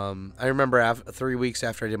know, I remember 3 weeks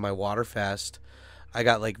after I did my water fast, I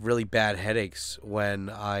got, like, really bad headaches when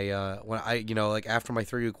I, you know, like, after my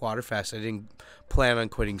 3-week water fast, I didn't plan on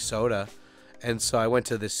quitting soda. And so I went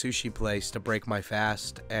to this sushi place to break my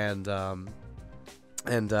fast, and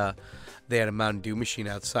they had a Mountain Dew machine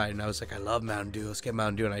outside, and I was like, I love Mountain Dew, let's get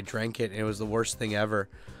Mountain Dew, and I drank it, and it was the worst thing ever.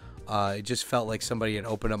 It just felt like somebody had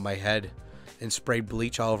opened up my head and sprayed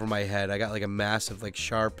bleach all over my head. I got, like, a massive, like,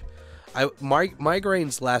 sharp,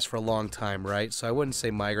 migraines last for a long time, right? So I wouldn't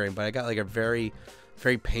say migraine, but I got, like, a very,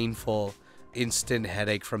 very painful instant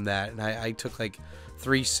headache from that, and I took, like,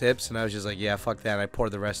 3 sips, and I was just like, yeah, fuck that, and I poured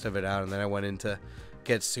the rest of it out, and then I went in to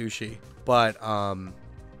get sushi. But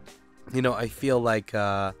you know, I feel like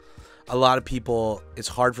a lot of people, it's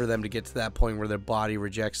hard for them to get to that point where their body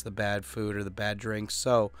rejects the bad food or the bad drinks,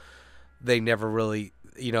 so they never really,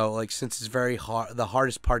 you know, like, since it's very hard, the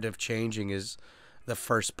hardest part of changing is the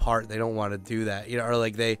first part, they don't want to do that, you know, or,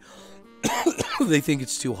 like, they they think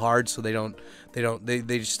it's too hard, so they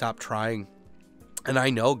just stop trying. And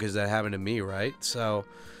I know, because that happened to me, right? So,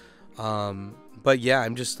 but yeah,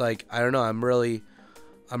 I'm just like, I don't know, I'm really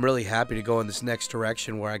happy to go in this next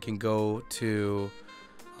direction where I can go to,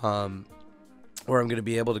 where I'm going to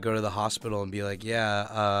be able to go to the hospital and be like,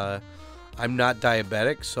 yeah, I'm not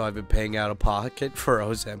diabetic, so I've been paying out of pocket for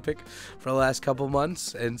Ozempic for the last couple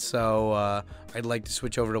months, and so I'd like to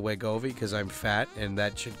switch over to Wegovy because I'm fat, and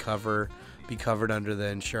that should be covered under the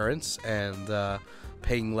insurance, and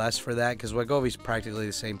paying less for that, because Wegovy is practically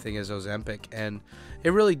the same thing as Ozempic, and it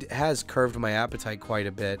really has curved my appetite quite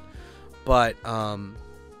a bit. But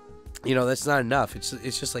you know, that's not enough. It's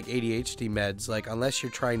just like ADHD meds. Like, unless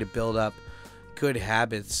you're trying to build up good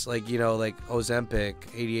habits, like, you know, like Ozempic,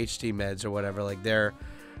 ADHD meds or whatever, like, they're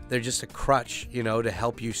just a crutch, you know, to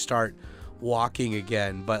help you start walking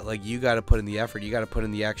again. But, like, you got to put in the effort. You got to put in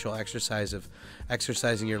the actual exercise of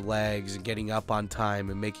exercising your legs and getting up on time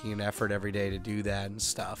and making an effort every day to do that and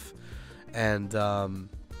stuff. And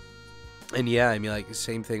yeah, I mean, like, the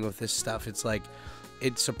same thing with this stuff. It's like,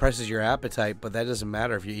 it suppresses your appetite, but that doesn't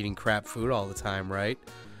matter if you're eating crap food all the time, right?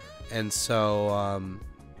 And so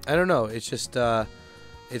I don't know, it's just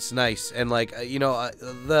it's nice. And, like, you know,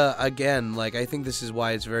 again, like, I think this is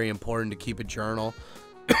why it's very important to keep a journal.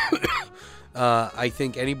 I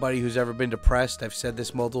think anybody who's ever been depressed, I've said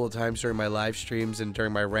this multiple times during my live streams and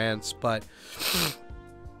during my rants, but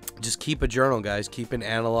just keep a journal, guys. Keep an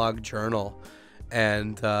analog journal.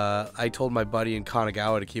 And I told my buddy in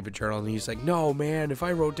Kanagawa to keep a journal, and he's like, no, man, if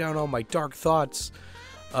I wrote down all my dark thoughts,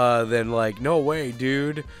 then, like, no way,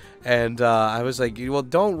 dude. And I was like, well,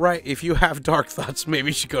 don't write. If you have dark thoughts, maybe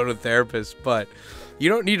you should go to a therapist, but you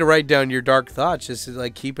don't need to write down your dark thoughts. Just,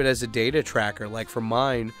 like, keep it as a data tracker. Like, for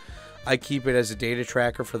mine, I keep it as a data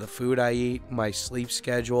tracker for the food I eat, my sleep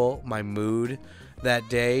schedule, my mood that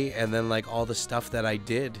day, and then, like, all the stuff that I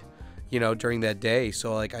did, you know, during that day.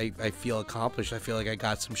 So, like, I feel accomplished. I feel like I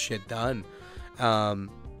got some shit done.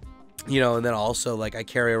 You know, and then also, like, I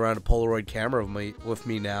carry around a Polaroid camera with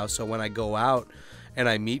me now, so when I go out and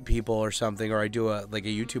I meet people or something, or I do a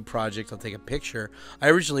YouTube project, I'll take a picture. I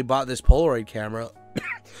originally bought this Polaroid camera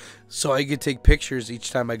so I could take pictures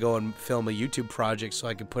each time I go and film a YouTube project, so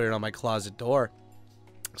I could put it on my closet door,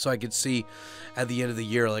 so I could see at the end of the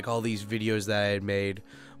year, like, all these videos that I had made.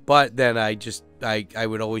 But then I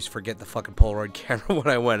would always forget the fucking Polaroid camera when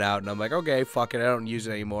I went out, and I'm like, okay, fuck it, I don't use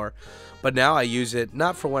it anymore. But now I use it,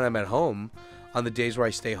 not for when I'm at home, on the days where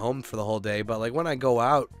I stay home for the whole day, but, like, when I go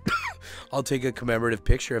out, I'll take a commemorative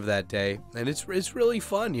picture of that day, and it's really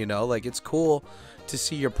fun, you know? Like, it's cool to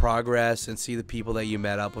see your progress and see the people that you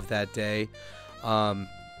met up with that day.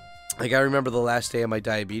 Like, I remember the last day of my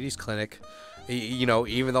diabetes clinic, you know,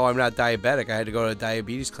 even though I'm not diabetic, I had to go to a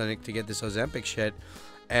diabetes clinic to get this Ozempic shit.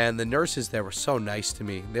 And the nurses there were so nice to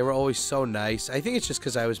me. They were always so nice. I think it's just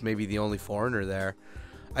because I was maybe the only foreigner there.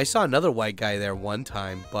 I saw another white guy there one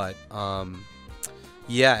time, but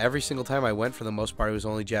yeah, every single time I went, for the most part, it was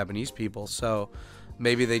only Japanese people. So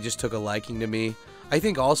Maybe they just took a liking to me. I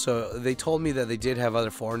think also they told me that they did have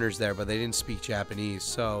other foreigners there, but they didn't speak Japanese,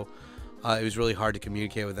 so it was really hard to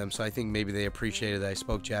communicate with them. So I think maybe they appreciated that I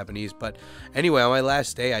spoke Japanese. But anyway, on my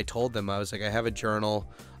last day, I told them, I was like, I have a journal.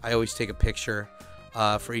 I always take a picture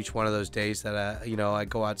for each one of those days that I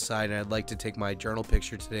go outside, and I'd like to take my journal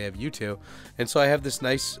picture today of you two. And so I have this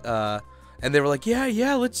nice, and they were like,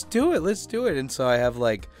 yeah, let's do it. And so I have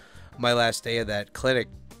like my last day of that clinic,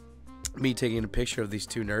 me taking a picture of these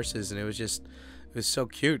two nurses, and it was so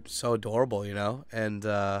cute, so adorable, and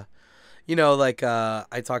I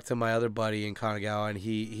talked to my other buddy in Kanagawa, and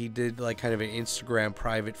he did like kind of an Instagram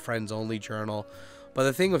private friends only journal. But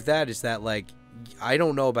the thing with that is that, like, I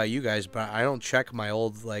don't know about you guys, but I don't check my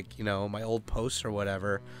old, like, my old posts or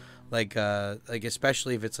whatever, like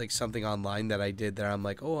especially if it's like something online that I did that I'm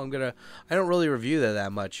like, oh, I don't really review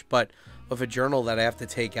that much. But with a journal that I have to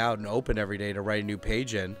take out and open every day to write a new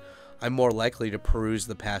page in, I'm more likely to peruse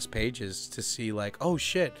the past pages to see, like, oh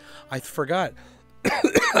shit, I forgot.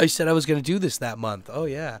 I said I was going to do this that month. Oh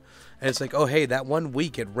yeah. And it's like, oh hey, that one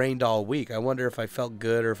week it rained all week. I wonder if I felt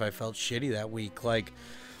good or if I felt shitty that week. Like,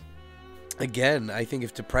 again, I think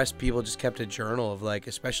if depressed people just kept a journal of, like,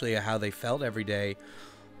 especially how they felt every day,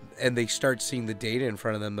 and they start seeing the data in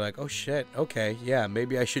front of them, they're like, oh shit, okay, yeah,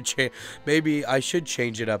 maybe I should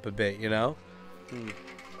change it up a bit,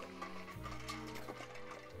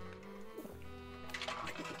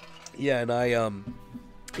 Yeah, and I,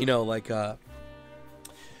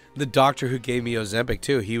 the doctor who gave me Ozempic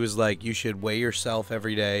too, he was like, you should weigh yourself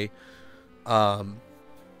every day.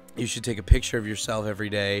 You should take a picture of yourself every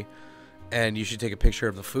day, and you should take a picture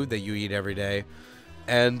of the food that you eat every day.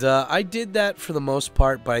 And I did that for the most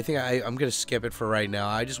part, but I think I'm going to skip it for right now.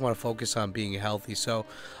 I just want to focus on being healthy. So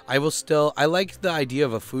I like the idea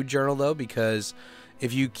of a food journal though, because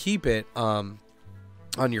if you keep it on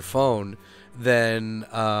your phone, then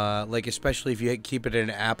like, especially if you keep it in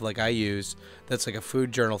an app like I use, that's like a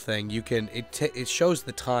food journal thing, it shows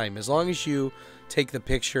the time. As long as you take the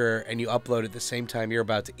picture and you upload it the same time you're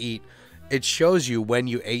about to eat, it shows you when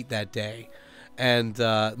you ate that day. And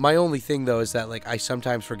my only thing though is that, like, I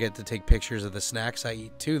sometimes forget to take pictures of the snacks I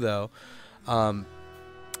eat too though.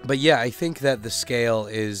 But yeah, I think that the scale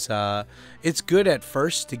is, it's good at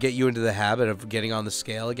first to get you into the habit of getting on the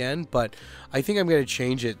scale again, but I think I'm going to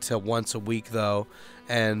change it to once a week though,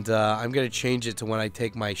 and I'm going to change it to when I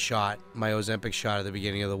take my Ozempic shot at the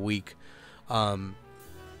beginning of the week,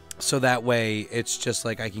 so that way it's just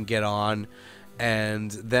like I can get on, and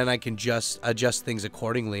then I can just adjust things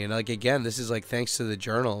accordingly. And like, again, this is like thanks to the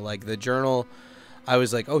journal. Like the journal, I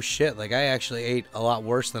was like, oh shit, like I actually ate a lot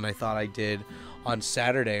worse than I thought I did on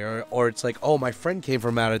Saturday, or it's like, oh, my friend came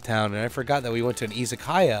from out of town and I forgot that we went to an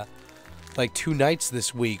izakaya like 2 nights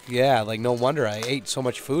this week. Yeah, like no wonder I ate so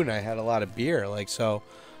much food and I had a lot of beer. Like, so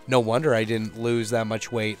no wonder I didn't lose that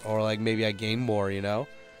much weight, or like maybe I gained more,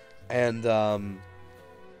 and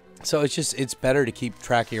so it's better to keep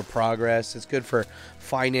track of your progress. It's good for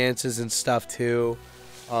finances and stuff too.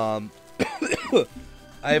 I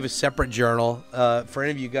have a separate journal for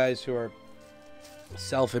any of you guys who are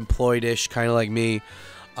self-employed-ish, kind of like me.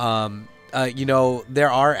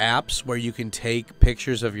 There are apps where you can take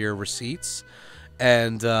pictures of your receipts,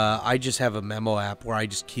 and I just have a memo app where I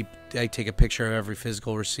take a picture of every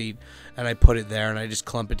physical receipt and I put it there, and I just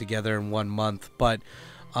clump it together in 1 month. But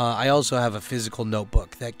I also have a physical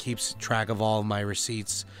notebook that keeps track of all of my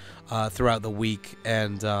receipts throughout the week.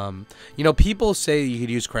 And people say you could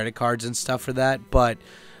use credit cards and stuff for that, but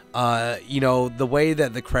the way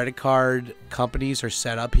that the credit card companies are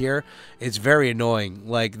set up here, it's very annoying.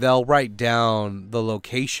 Like, they'll write down the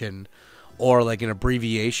location or like an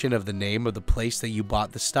abbreviation of the name of the place that you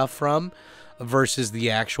bought the stuff from versus the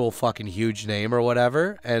actual fucking huge name or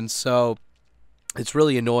whatever. And so it's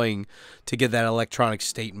really annoying to get that electronic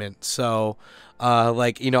statement. So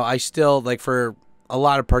I still, like, for a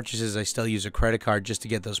lot of purchases, I still use a credit card just to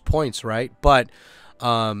get those points, right? But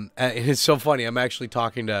it's so funny. I'm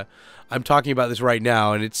talking about this right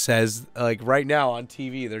now, and it says, like, right now on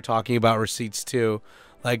TV, they're talking about receipts too.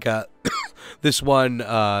 Like, this one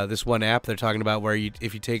app they're talking about where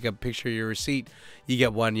if you take a picture of your receipt, you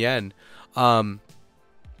get 1 yen. And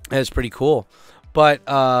it's pretty cool. But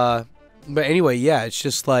anyway, yeah, it's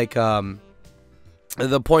just like,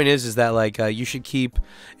 the point is that, like, you should keep,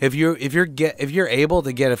 if you're able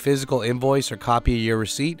to get a physical invoice or copy of your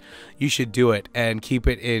receipt, you should do it and keep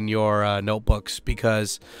it in your notebooks,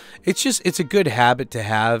 because it's a good habit to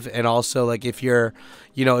have. And also, like, if you're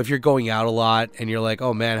going out a lot and you're like,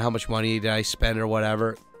 oh man, how much money did I spend or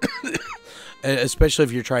whatever, especially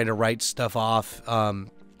if you're trying to write stuff off,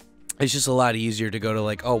 it's just a lot easier to go to,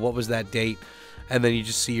 like, oh, what was that date? and then you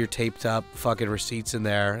just see your taped up fucking receipts in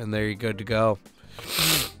there, and there you're good to go.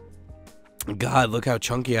 God, look how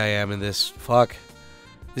chunky I am in this. Fuck.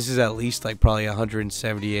 This is at least like probably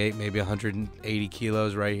 178, maybe 180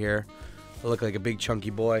 kilos right here. I look like a big chunky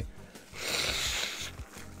boy.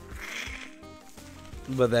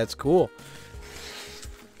 But that's cool.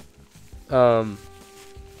 But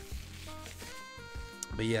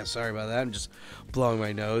yeah, sorry about that. I'm just blowing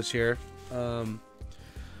my nose here. But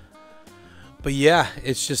yeah,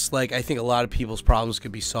 it's just like, I think a lot of people's problems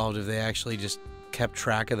could be solved if they actually just kept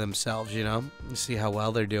track of themselves, you know, and see how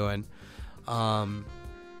well they're doing.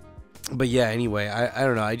 But yeah, anyway, I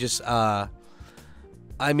don't know. I just, I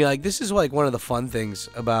mean, like, this is like one of the fun things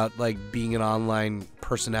about like being an online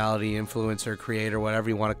personality, influencer, creator, whatever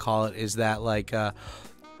you want to call it, is that like, I've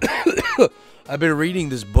been reading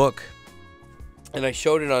this book, and I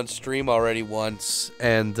showed it on stream already once,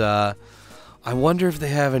 and I wonder if they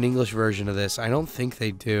have an English version of this. I don't think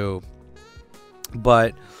they do,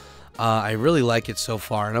 but I really like it so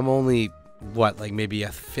far, and I'm only, what, like maybe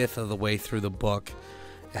a fifth of the way through the book.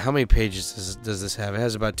 How many pages does this have? It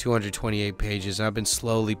has about 228 pages, and I've been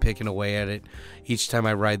slowly picking away at it each time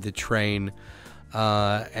I ride the train,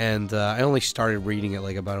 and I only started reading it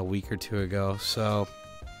like about a week or two ago, so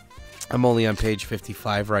I'm only on page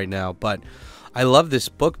 55 right now. But I love this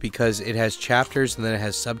book because it has chapters and then it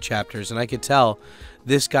has sub-chapters, and I could tell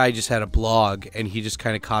this guy just had a blog and he just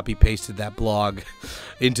kind of copy-pasted that blog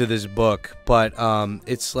into this book. But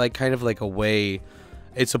it's like kind of like a way,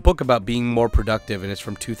 it's a book about being more productive, and it's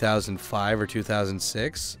from 2005 or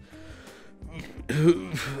 2006.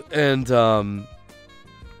 And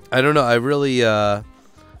I don't know, I really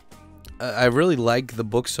like the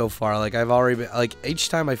book so far. Like, I've already been, like, each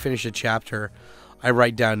time I finish a chapter, I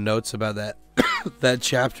write down notes about that that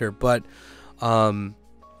chapter. But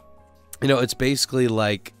you know, it's basically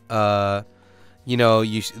like, you know,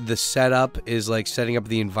 the setup is like setting up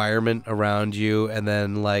the environment around you, and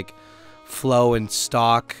then like flow and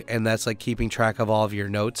stock, and that's like keeping track of all of your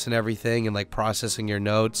notes and everything, and like processing your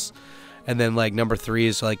notes. And then like number 3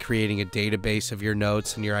 is like creating a database of your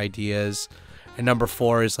notes and your ideas, and number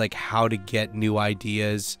 4 is like how to get new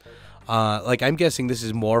ideas. Like, I'm guessing this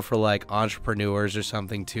is more for like entrepreneurs or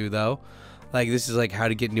something too, though. Like, this is like how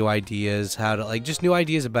to get new ideas, how to, like, just new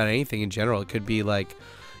ideas about anything in general. It could be like,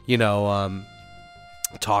 you know,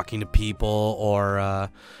 talking to people,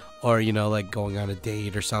 or you know, like going on a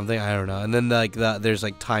date or something. I don't know. And then like there's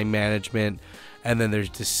like time management, and then there's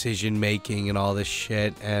decision making and all this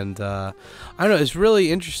shit. And I don't know, it's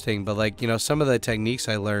really interesting. But like, you know, some of the techniques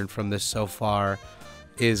I learned from this so far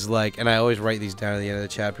is like, and I always write these down at the end of the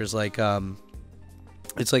chapters, like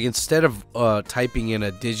it's like, instead of typing in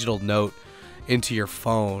a digital note into your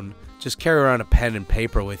phone, just carry around a pen and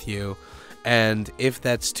paper with you. And if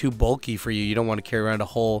that's too bulky for you, you don't want to carry around a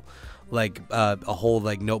whole like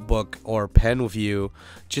notebook or pen with you,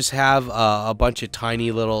 just have a bunch of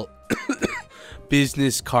tiny little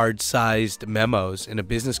business card sized memos in a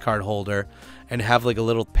business card holder, and have like a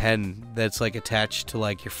little pen that's like attached to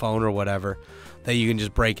like your phone or whatever, that you can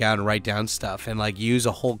just break out and write down stuff, and like use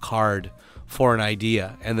a whole card for an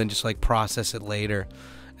idea, and then just like process it later.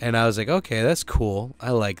 And I was like, okay, that's cool. I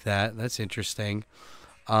like that. That's interesting.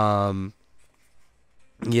 Yeah,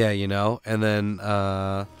 you know. And then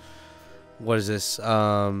what is this?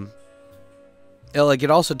 Like, it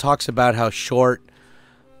also talks about how short,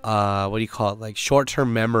 what do you call it? Like,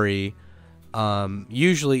 short-term memory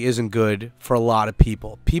usually isn't good for a lot of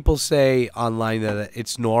people. People say online that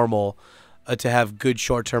it's normal to have good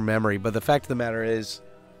short-term memory, but the fact of the matter is,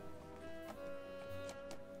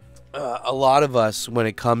 a lot of us, when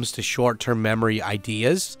it comes to short-term memory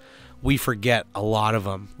ideas, we forget a lot of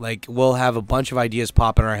them. Like, we'll have a bunch of ideas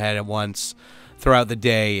pop in our head at once throughout the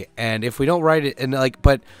day, and if we don't write it, and like,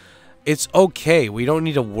 but it's okay. We don't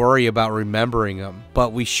need to worry about remembering them,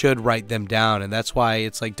 but we should write them down. And that's why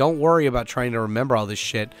it's like, don't worry about trying to remember all this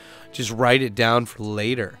shit. Just write it down for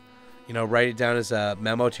later. You know, write it down as a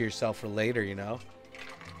memo to yourself for later, you know?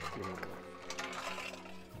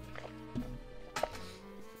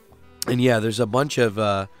 And yeah, there's a bunch of,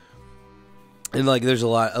 and like, there's a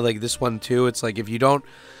lot, like this one too. It's like, if you don't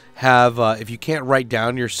have, if you can't write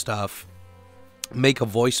down your stuff, make a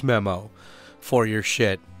voice memo for your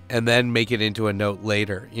shit, and then make it into a note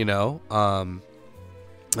later, you know?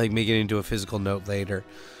 Like, make it into a physical note later.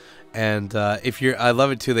 And if you're, I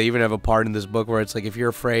love it too, they even have a part in this book where it's like, if you're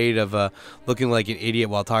afraid of looking like an idiot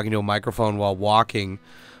while talking to a microphone while walking,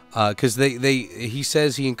 because he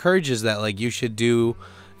says, he encourages that, like, you should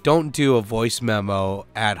don't do a voice memo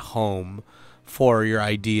at home for your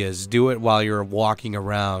ideas. Do it while you're walking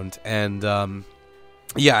around. And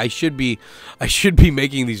yeah, I should be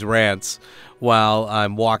making these rants while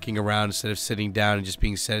I'm walking around instead of sitting down and just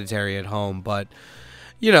being sedentary at home. But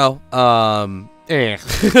you know, I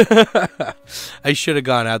should have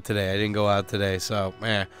gone out today. I didn't go out today, so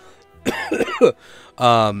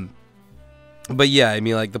But yeah, I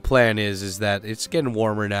mean, like, the plan is that it's getting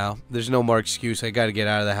warmer now. There's no more excuse. I got to get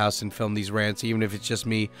out of the house and film these rants, even if it's just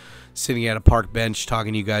me sitting at a park bench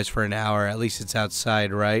talking to you guys for an hour. At least it's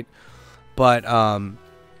outside, right? But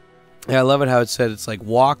yeah, I love it how it said it's like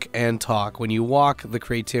walk and talk. When you walk, the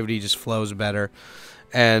creativity just flows better.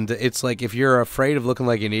 And it's like, if you're afraid of looking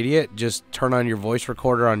like an idiot, just turn on your voice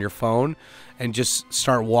recorder on your phone and just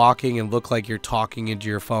start walking and look like you're talking into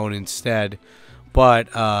your phone instead.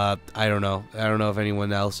 But I don't know. I don't know if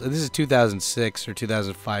anyone else. This is 2006 or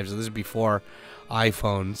 2005, so this is before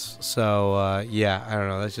iPhones. So yeah, I don't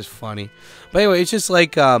know. That's just funny. But anyway, it's just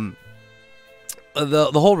like the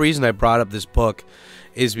whole reason I brought up this book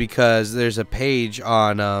is because there's a page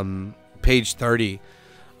on page 30.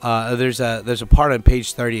 There's a part on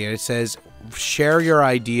page 30, and it says share your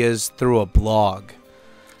ideas through a blog,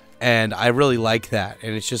 and I really like that.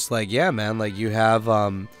 And it's just like, yeah, man, like you have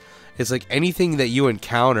it's like anything that you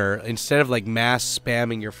encounter, instead of like mass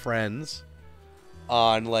spamming your friends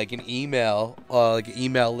on like an email, like an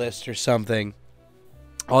email list or something,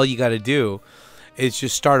 all you got to do is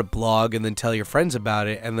just start a blog and then tell your friends about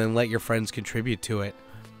it, and then let your friends contribute to it.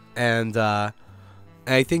 And I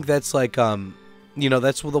think that's like you know,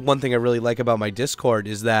 that's the one thing I really like about my Discord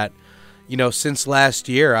is that, you know, since last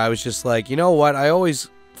year I was just like, you know what, I always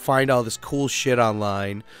find all this cool shit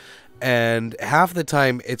online, and half the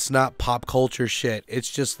time it's not pop culture shit. It's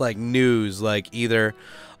just like news, like either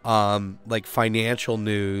like financial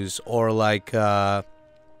news or like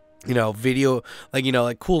you know, video, like, you know,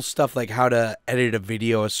 like cool stuff like how to edit a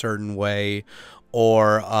video a certain way,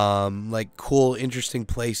 or like cool interesting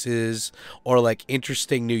places, or like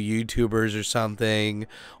interesting new YouTubers or something,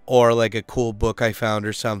 or like a cool book I found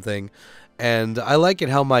or something. And I like it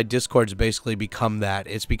how my Discord's basically become that.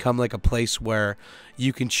 It's become like a place where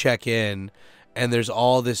you can check in, and there's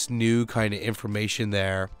all this new kind of information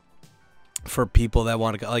there for people that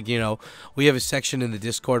want to, like, you know, we have a section in the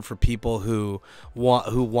Discord for people who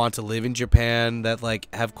want to live in Japan, that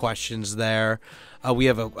like have questions there. We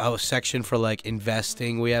have a section for like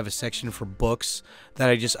investing. We have a section for books that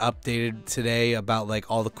I just updated today about like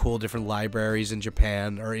all the cool different libraries in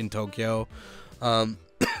Japan or in Tokyo. What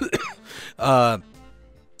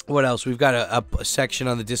else? We've got a section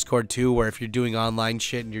on the Discord too, where if you're doing online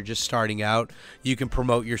shit and you're just starting out, you can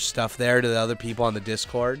promote your stuff there to the other people on the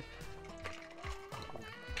Discord.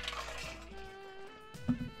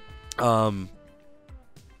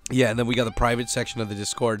 Yeah, and then we got the private section of the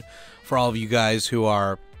Discord for all of you guys who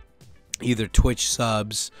are either Twitch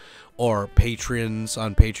subs or patrons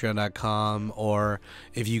on patreon.com, or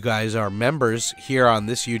if you guys are members here on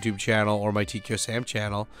this YouTube channel or my TKO Sam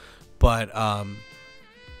channel. But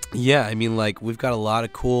yeah, I mean, like, we've got a lot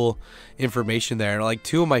of cool information there. And like,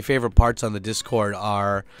 two of my favorite parts on the Discord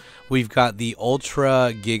are, we've got the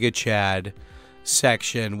Ultra Giga Chad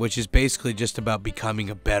section, which is basically just about becoming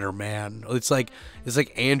a better man. It's like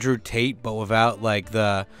Andrew Tate, but without like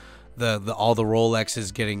the all the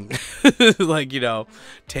Rolexes getting like, you know,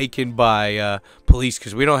 taken by police,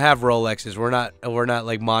 because we don't have Rolexes. We're not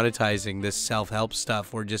like monetizing this self-help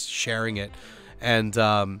stuff. We're just sharing it. And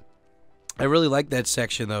I really like that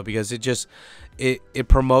section though, because it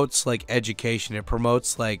promotes like education. It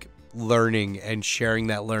promotes like learning and sharing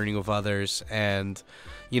that learning with others, and,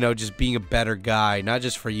 you know, just being a better guy, not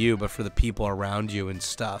just for you, but for the people around you and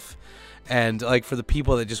stuff. And like for the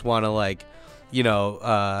people that just want to, like, you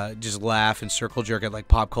know, just laugh and circle jerk at like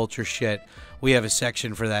pop culture shit, we have a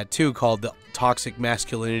section for that too, called the Toxic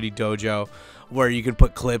Masculinity Dojo, where you can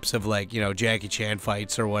put clips of like, you know, Jackie Chan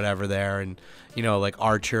fights or whatever there, and, you know, like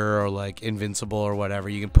Archer or like Invincible or whatever,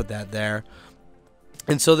 you can put that there.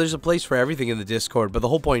 And so there's a place for everything in the Discord. But the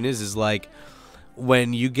whole point is like,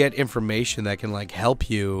 when you get information that can like help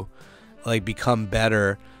you like become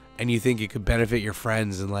better, and you think it could benefit your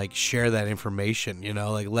friends, and like share that information, you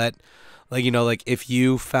know, like you know, like if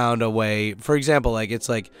you found a way, for example, like it's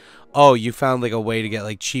like, oh, you found like a way to get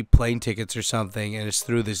like cheap plane tickets or something, and it's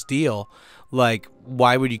through this deal, like,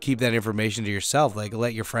 why would you keep that information to yourself? Like,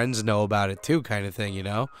 let your friends know about it too, kind of thing, you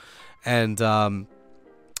know? And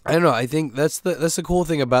I don't know, I think that's the cool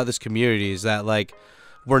thing about this community, is that like,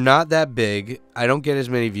 we're not that big. I don't get as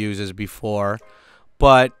many views as before,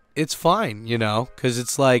 but it's fine, you know, because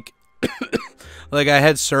it's like, like I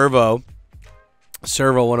had Servo,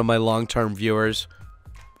 one of my long-term viewers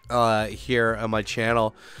here on my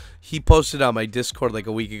channel. he posted on my Discord like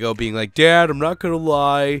a week ago being like, Dad, I'm not gonna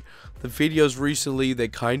lie, the videos recently, they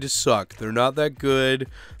kind of suck. They're not that good.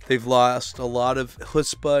 They've lost a lot of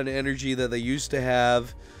chutzpah and energy that they used to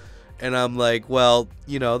have. And I'm like, well,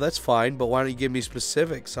 you know, that's fine, but why don't you give me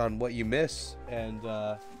specifics on what you miss? And,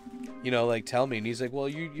 you know, like, tell me. And he's like, well,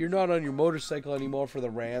 you're not on your motorcycle anymore for the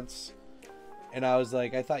rants. And I was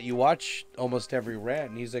like, I thought you watch almost every rant.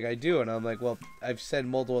 And he's like, I do. And I'm like, well, I've said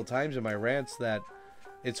multiple times in my rants that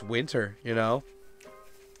it's winter, you know?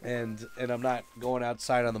 And I'm not going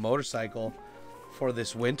outside on the motorcycle for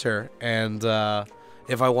this winter. And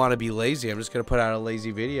if I want to be lazy, I'm just going to put out a lazy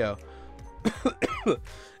video.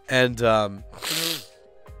 And,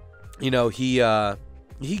 you know, he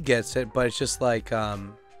gets it, but it's just like,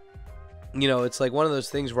 you know, it's like one of those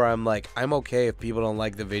things where I'm like, I'm okay if people don't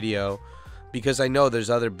like the video, because I know there's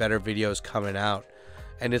other better videos coming out.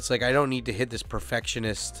 And it's like, I don't need to hit this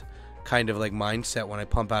perfectionist kind of like mindset when I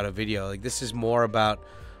pump out a video. Like, this is more about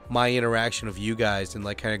my interaction with you guys and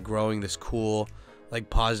like kind of growing this cool, like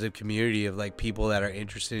positive community of like people that are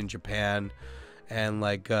interested in Japan and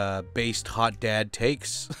like based hot dad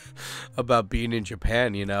takes about being in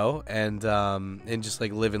Japan, you know, and just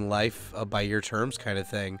like living life by your terms kind of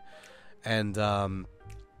thing. And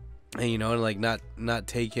you know, and like not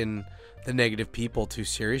taking the negative people too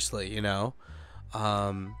seriously, you know.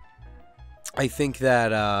 I think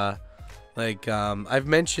that I've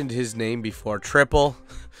mentioned his name before, Triple.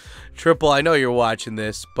 I know you're watching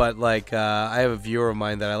this, but like I have a viewer of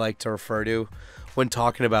mine that I like to refer to when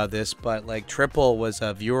talking about this, but like Triple was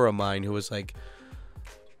a viewer of mine who was like,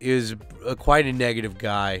 he was quite a negative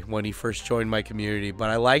guy when he first joined my community, but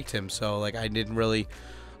I liked him, so like I didn't really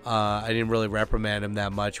reprimand him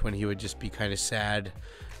that much when he would just be kind of sad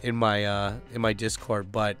in my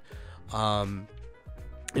Discord. But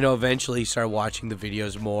you know, eventually he started watching the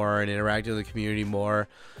videos more and interacting with the community more,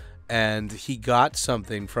 and he got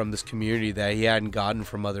something from this community that he hadn't gotten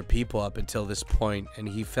from other people up until this point, and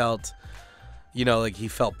he felt, you know, like he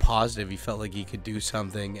felt positive. He felt like he could do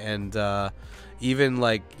something. And even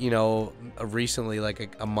like, you know, recently,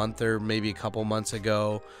 like a month or maybe a couple months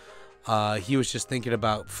ago, he was just thinking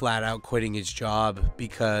about flat out quitting his job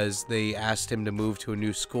because they asked him to move to a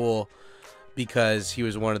new school because he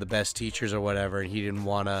was one of the best teachers or whatever, and he didn't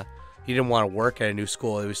want to work at a new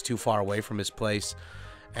school. It was too far away from his place.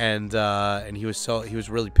 And he was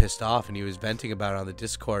really pissed off, and he was venting about it on the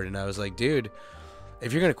Discord. And I was like, dude,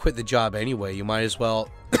 if you're going to quit the job anyway, you might as well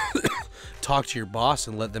talk to your boss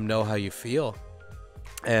and let them know how you feel.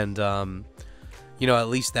 And, you know, at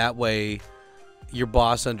least that way your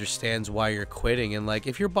boss understands why you're quitting. And like,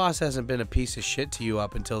 if your boss hasn't been a piece of shit to you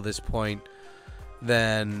up until this point,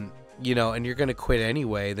 then, you know, and you're going to quit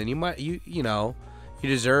anyway, then you know, you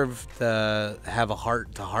deserve to have a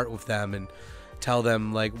heart to heart with them and tell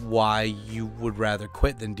them like why you would rather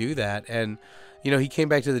quit than do that. And, you know, he came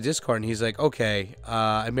back to the Discord and he's like, okay,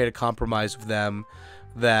 I made a compromise with them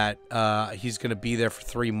that he's going to be there for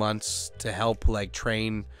 3 months to help like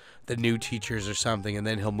train the new teachers or something, and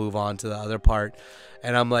then he'll move on to the other part.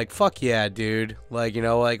 And I'm like, fuck yeah, dude. Like, you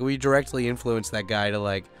know, like we directly influenced that guy to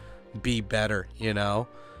like be better, you know?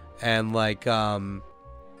 And like, I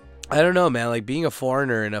don't know, man, like being a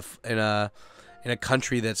foreigner in a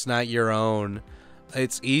country that's not your own,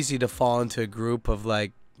 it's easy to fall into a group of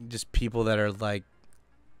like just people that are like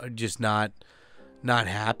just not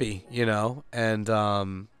happy, you know.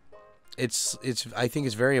 And it's I think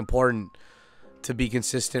it's very important to be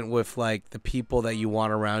consistent with like the people that you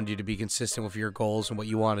want around you, to be consistent with your goals and what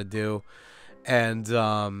you want to do. And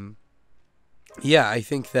yeah, I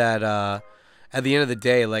think that at the end of the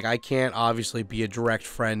day, like I can't obviously be a direct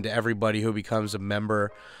friend to everybody who becomes a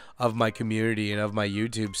member of my community and of my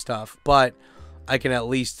YouTube stuff, but I can at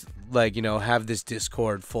least like, you know, have this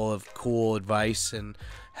Discord full of cool advice and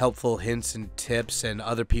helpful hints and tips, and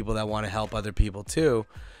other people that want to help other people too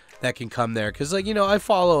that can come there. Because like, you know, I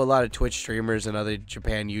follow a lot of Twitch streamers and other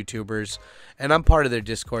Japan YouTubers, and I'm part of their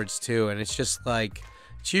Discords too, and it's just like,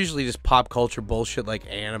 it's usually just pop culture bullshit like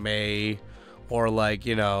anime or like,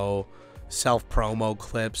 you know, self-promo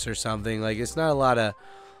clips or something. Like, it's not a lot of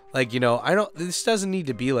like, you know, this doesn't need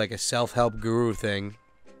to be like a self-help guru thing.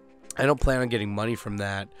 I don't plan on getting money from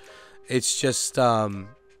that. It's just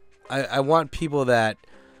I want people that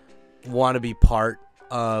want to be part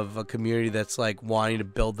of a community that's like wanting to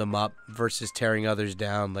build them up versus tearing others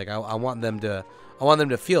down. Like I want them to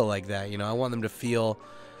feel like that, you know. I want them to feel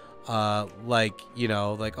like, you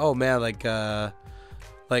know, like, oh man, like I'm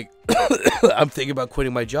thinking about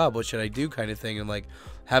quitting my job, what should I do, kind of thing, and like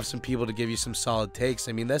have some people to give you some solid takes.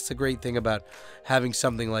 I mean, that's the great thing about having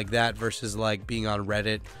something like that versus like being on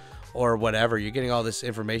Reddit or whatever. You're getting all this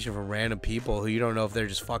information from random people who you don't know if they're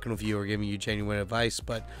just fucking with you or giving you genuine advice,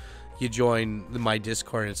 but you join my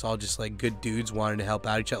Discord and it's all just like good dudes wanting to help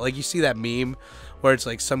out each other. Like you see that meme where it's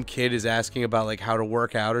like some kid is asking about like how to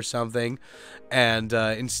work out or something, and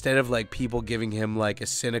instead of like people giving him like a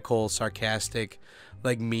cynical, sarcastic,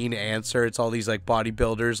 like mean answer, it's all these like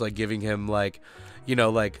bodybuilders like giving him like, you know,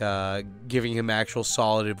 like giving him actual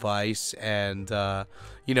solid advice and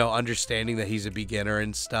you know, understanding that he's a beginner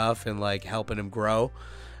and stuff and like helping him grow.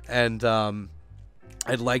 And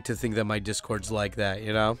I'd like to think that my Discord's like that,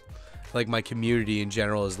 you know, like my community in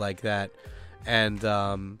general is like that. And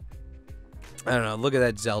I don't know, look at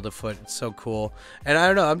that Zelda foot, it's so cool. And I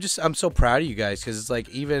don't know, I'm so proud of you guys, because it's like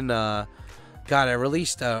even God, I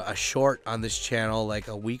released a short on this channel like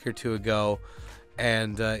a week or two ago,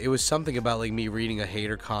 and it was something about like me reading a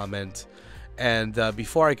hater comment, and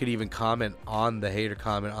before I could even comment on the hater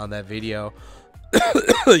comment on that video,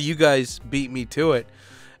 you guys beat me to it.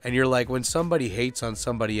 And you're like, when somebody hates on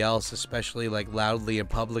somebody else, especially like loudly and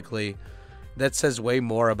publicly, that says way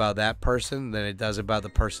more about that person than it does about the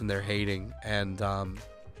person they're hating. And I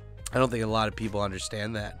don't think a lot of people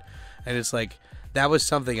understand that. And it's like, that was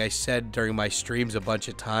something I said during my streams a bunch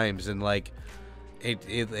of times, and like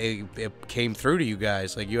it came through to you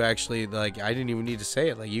guys. Like you actually, like, I didn't even need to say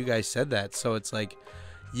it, like you guys said that. So it's like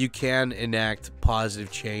you can enact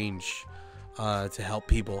positive change to help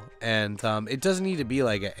people, and it doesn't need to be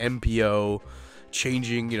like an MPO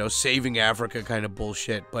changing, you know, saving Africa kind of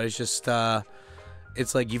bullshit, but it's just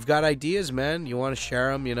it's like you've got ideas, man, you want to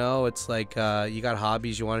share them, you know. It's like you got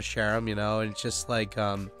hobbies, you want to share them, you know. And it's just like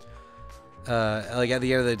at the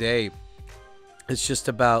end of the day, it's just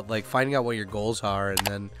about like finding out what your goals are and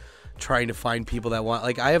then trying to find people that want,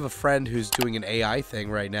 like, I have a friend who's doing an AI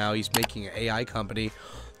thing right now. He's making an AI company.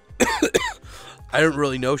 I don't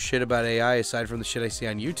really know shit about AI aside from the shit I see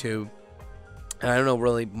on YouTube. And I don't know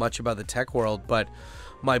really much about the tech world, but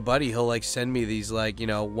my buddy, he'll like send me these like, you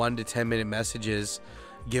know, 1 to 10 minute messages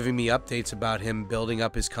giving me updates about him building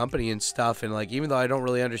up his company and stuff. And like, even though I don't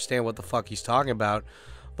really understand what the fuck he's talking about,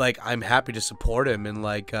 like, I'm happy to support him. And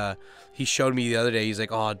like he showed me the other day, he's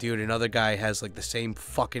like, oh dude, another guy has like the same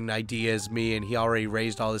fucking idea as me and he already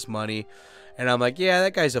raised all this money. And I'm like, yeah,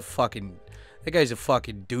 that guy's a fucking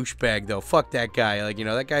douchebag, though. Fuck that guy. Like, you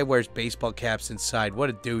know, that guy wears baseball caps inside.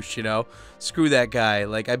 What a douche, you know? Screw that guy.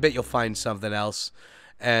 Like, I bet you'll find something else.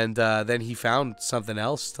 And then he found something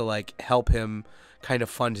else to, like, help him kind of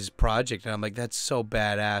fund his project. And I'm like, that's so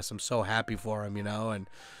badass. I'm so happy for him, you know? And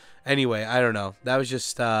anyway, I don't know. That was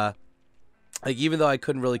just, like, even though I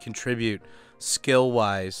couldn't really contribute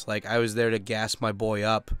skill-wise, like, I was there to gas my boy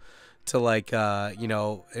up to, like, you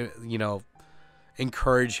know,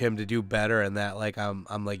 encourage him to do better, and that, like, I'm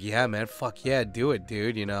like, yeah, man, fuck yeah, do it,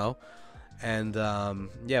 dude, you know. And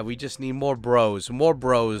yeah, we just need more bros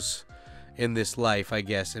in this life, I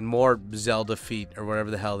guess, and more Zelda feet or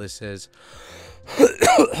whatever the hell this is.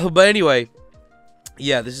 But anyway,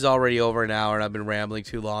 yeah, this is already over an hour and I've been rambling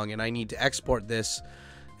too long, and I need to export this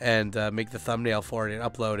and make the thumbnail for it and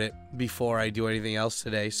upload it before I do anything else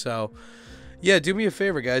today. So yeah, do me a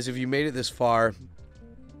favor, guys, if you made it this far,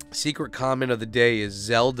 secret comment of the day is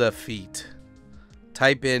Zelda feet.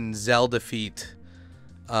 Type in Zelda feet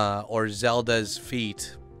or Zelda's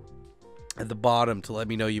feet at the bottom to let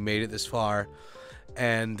me know you made it this far.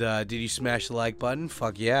 And did you smash the like button?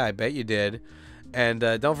 Fuck yeah, I bet you did. And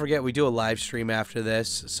don't forget, we do a live stream after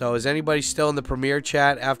this. So is anybody still in the premiere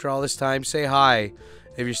chat after all this time? Say hi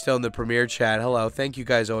if you're still in the premiere chat. Hello. Thank you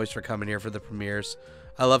guys always for coming here for the premieres.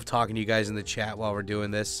 I love talking to you guys in the chat while we're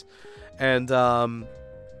doing this. And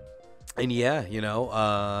yeah, you know,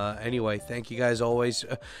 anyway, thank you guys always.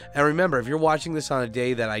 And remember, if you're watching this on a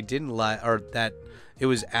day that I didn't or that it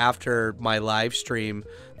was after my live stream,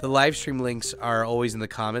 the live stream links are always in the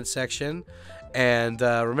comments section. And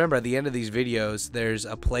remember, at the end of these videos, there's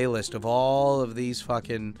a playlist of all of these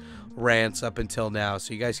fucking rants up until now.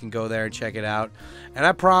 So you guys can go there and check it out. And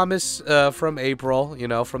I promise from April, you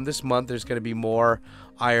know, from this month, there's going to be more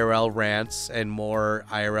IRL rants and more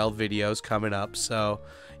IRL videos coming up. So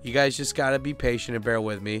you guys just got to be patient and bear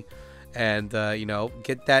with me. And, you know,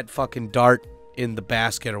 get that fucking dart in the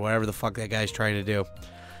basket or whatever the fuck that guy's trying to do.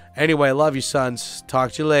 Anyway, I love you, sons.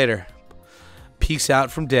 Talk to you later. Peace out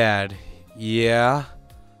from Dad. Yeah.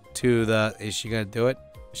 To the... Is she going to do it?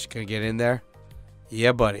 Is she going to get in there?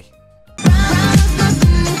 Yeah, buddy.